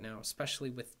people right now,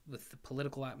 especially with the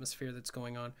political atmosphere that's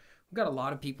going on. We've got a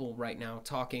lot of people right now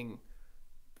talking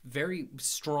very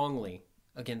strongly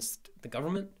against the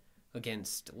government,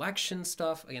 against election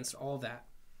stuff, against all that.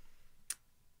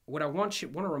 What I want to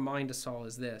remind us all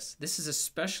is this. This is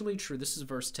especially true. This is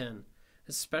verse 10.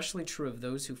 Especially true of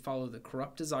those who follow the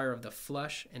corrupt desire of the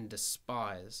flesh and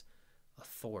despise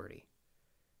authority.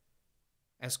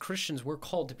 As Christians, we're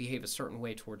called to behave a certain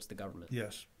way towards the government.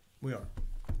 Yes, we are.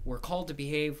 We're called to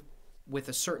behave with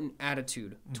a certain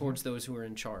attitude towards those who are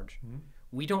in charge.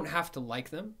 We don't have to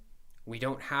like them. We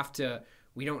don't have to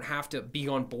be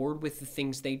on board with the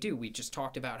things they do. We just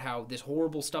talked about how this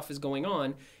horrible stuff is going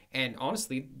on, and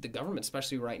honestly, the government,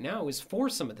 especially right now, is for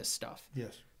some of this stuff.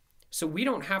 Yes. So we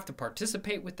don't have to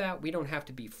participate with that. We don't have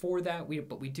to be for that.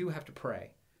 But we do have to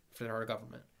pray for our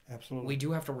government. Absolutely. We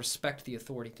do have to respect the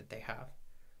authority that they have.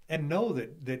 And know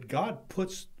that God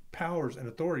puts powers and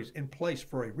authorities in place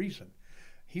for a reason.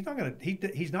 He's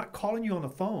not calling you on the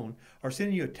phone or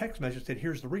sending you a text message that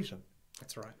here's the reason.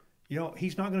 That's right.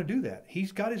 He's not going to do that.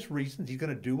 He's got his reasons. He's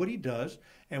going to do what he does,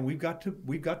 and we've got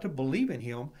to believe in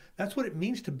him. That's what it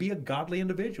means to be a godly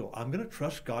individual. I'm going to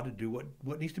trust God to do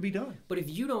what needs to be done. But if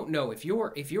you don't know, if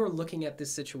you're looking at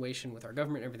this situation with our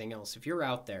government and everything else, if you're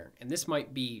out there, and this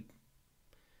might be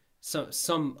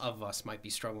some of us might be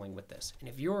struggling with this, and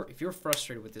if you're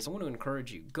frustrated with this, I want to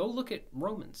encourage you. Go look at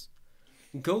Romans.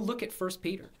 Go look at 1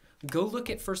 Peter. Go look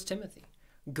at 1 Timothy.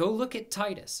 Go look at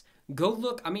Titus. Go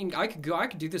look. I mean, I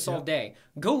could do this all day.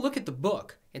 Go look at the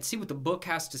book and see what the book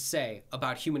has to say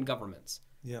about human governments.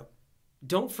 Yeah.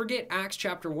 Don't forget Acts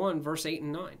chapter 1, verse 8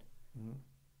 and 9,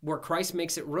 where Christ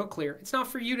makes it real clear. It's not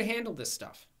for you to handle this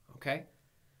stuff, okay?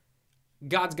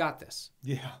 God's got this.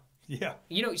 Yeah. Yeah.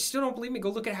 You still don't believe me? Go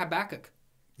look at Habakkuk.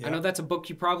 Yeah. I know that's a book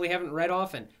you probably haven't read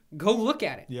often. Go look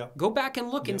at it. Yeah. Go back and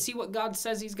look and see what God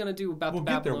says he's going to do about the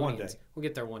Babylonians. We'll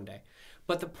get there one day.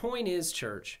 But the point is,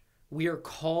 church, we are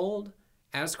called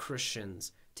as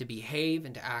Christians to behave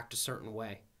and to act a certain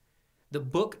way. The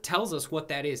book tells us what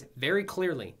that is very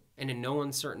clearly and in no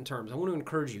uncertain terms. I want to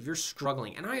encourage you, if you're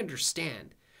struggling, and I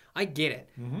understand, I get it.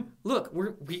 Look,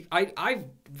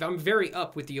 I'm very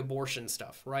up with the abortion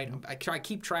stuff, right? I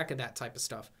keep track of that type of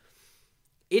stuff.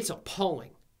 It's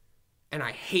appalling, and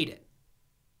I hate it.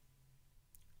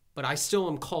 But I still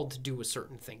am called to do a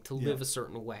certain thing, to live a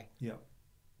certain way. Yeah.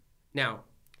 Now,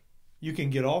 you can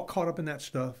get all caught up in that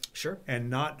stuff, sure, and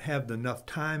not have enough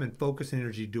time and focus and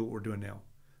energy to do what we're doing now.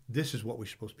 This is what we're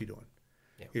supposed to be doing.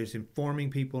 Yeah. Is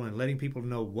informing people and letting people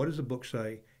know, what does the book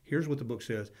say? Here's what the book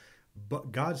says.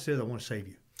 But God says, I want to save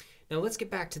you. Now let's get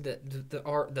back to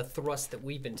the thrust that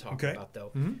we've been talking about,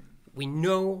 though. Mm-hmm. We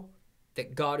know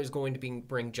that God is going to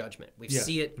bring judgment. We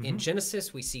see it in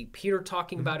Genesis. We see Peter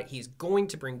talking about it. He's going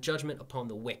to bring judgment upon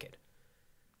the wicked.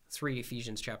 Let's read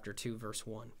Ephesians chapter 2, verse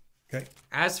 1. Okay.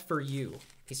 As for you,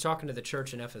 he's talking to the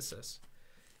church in Ephesus,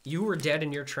 you were dead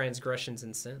in your transgressions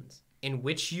and sins, in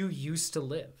which you used to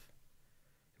live.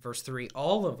 Verse 3,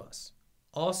 all of us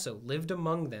also lived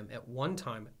among them at one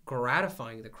time,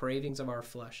 gratifying the cravings of our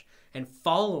flesh and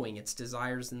following its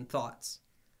desires and thoughts.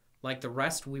 Like the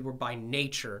rest, we were by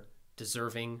nature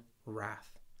deserving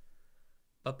wrath.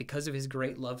 But because of his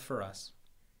great love for us,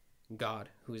 God,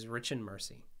 who is rich in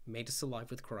mercy, made us alive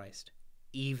with Christ,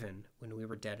 even when we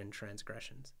were dead in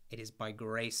transgressions. It is by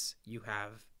grace you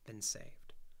have been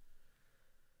saved.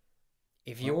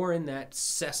 If you're in that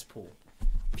cesspool,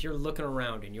 if you're looking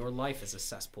around and your life is a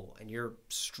cesspool and you're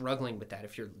struggling with that,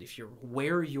 if you're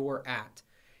where you're at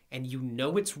and you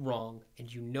know it's wrong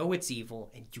and you know it's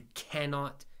evil and you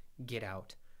cannot get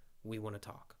out, we want to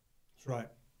talk. That's right.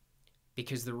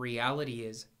 Because the reality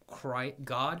is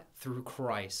God, through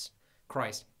Christ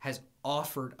has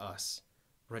offered us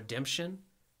redemption,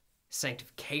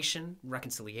 sanctification,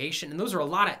 reconciliation, and those are a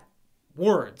lot of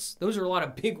words. Those are a lot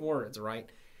of big words, right?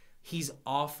 He's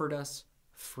offered us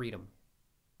freedom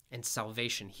and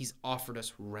salvation. He's offered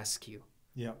us rescue.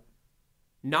 Yeah.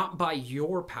 Not by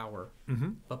your power,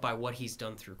 but by what he's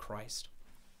done through Christ.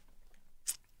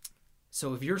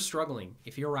 So if you're struggling,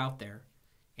 if you're out there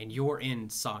and you're in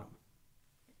Sodom,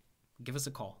 give us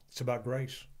a call. It's about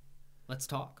grace. Let's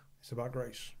talk. It's about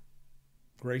grace.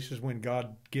 Grace is when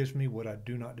God gives me what I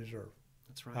do not deserve.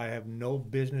 That's right. I have no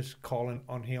business calling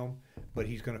on him but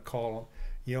he's going to call on,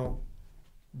 you know,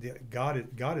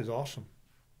 God is awesome.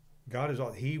 God is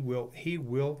awesome. He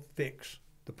will fix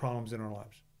the problems in our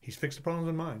lives. He's fixed the problems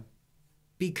in mine.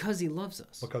 Because he loves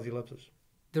us. Because he loves us.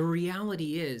 The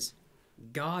reality is,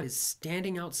 God is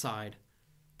standing outside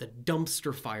the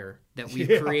dumpster fire that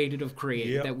we've created of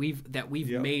that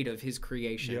we've made of his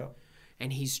creation,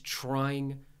 and he's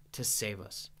trying to save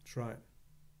us. That's right.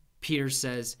 Peter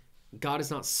says, God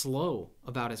is not slow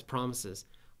about his promises,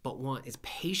 but is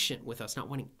patient with us, not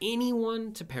wanting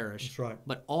anyone to perish, That's right.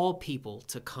 but all people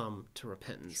to come to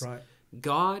repentance. That's right.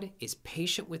 God is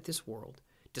patient with this world,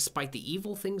 despite the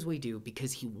evil things we do,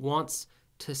 because he wants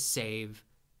to save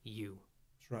you.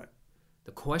 That's right.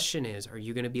 The question is, are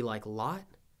you going to be like Lot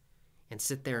and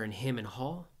sit there and hem and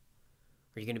haw?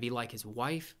 Are you going to be like his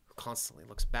wife, who constantly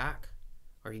looks back?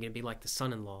 Or are you going to be like the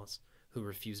son-in-laws who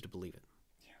refuse to believe it?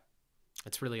 Yeah.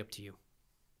 It's really up to you.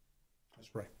 Let's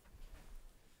pray.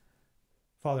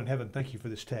 Father in heaven, thank you for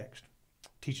this text.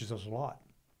 It teaches us a lot.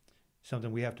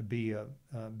 Something we have to be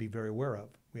very aware of.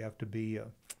 We have to be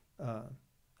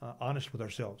honest with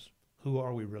ourselves. Who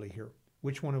are we really here?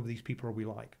 Which one of these people are we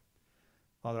like?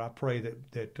 Father, I pray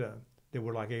that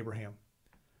we're like Abraham,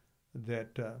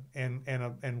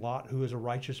 and Lot, who is a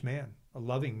righteous man, a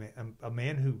loving man, a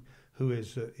man who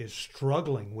is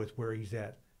struggling with where he's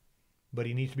at, but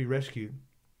he needs to be rescued,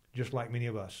 just like many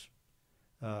of us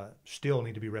still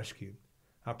need to be rescued.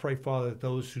 I pray, Father, that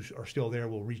those who are still there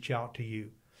will reach out to you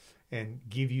and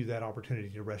give you that opportunity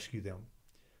to rescue them.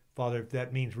 Father, if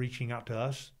that means reaching out to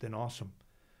us, then awesome.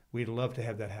 We'd love to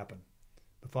have that happen.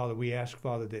 But Father, we ask,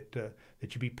 Father, that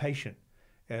you be patient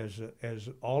as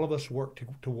all of us work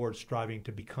towards striving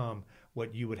to become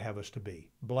what you would have us to be.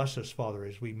 Bless us, Father,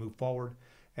 as we move forward,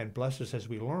 and bless us as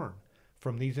we learn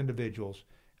from these individuals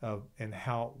and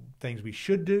how things we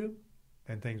should do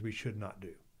and things we should not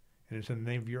do. And it's in the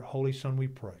name of your Holy Son we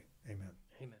pray.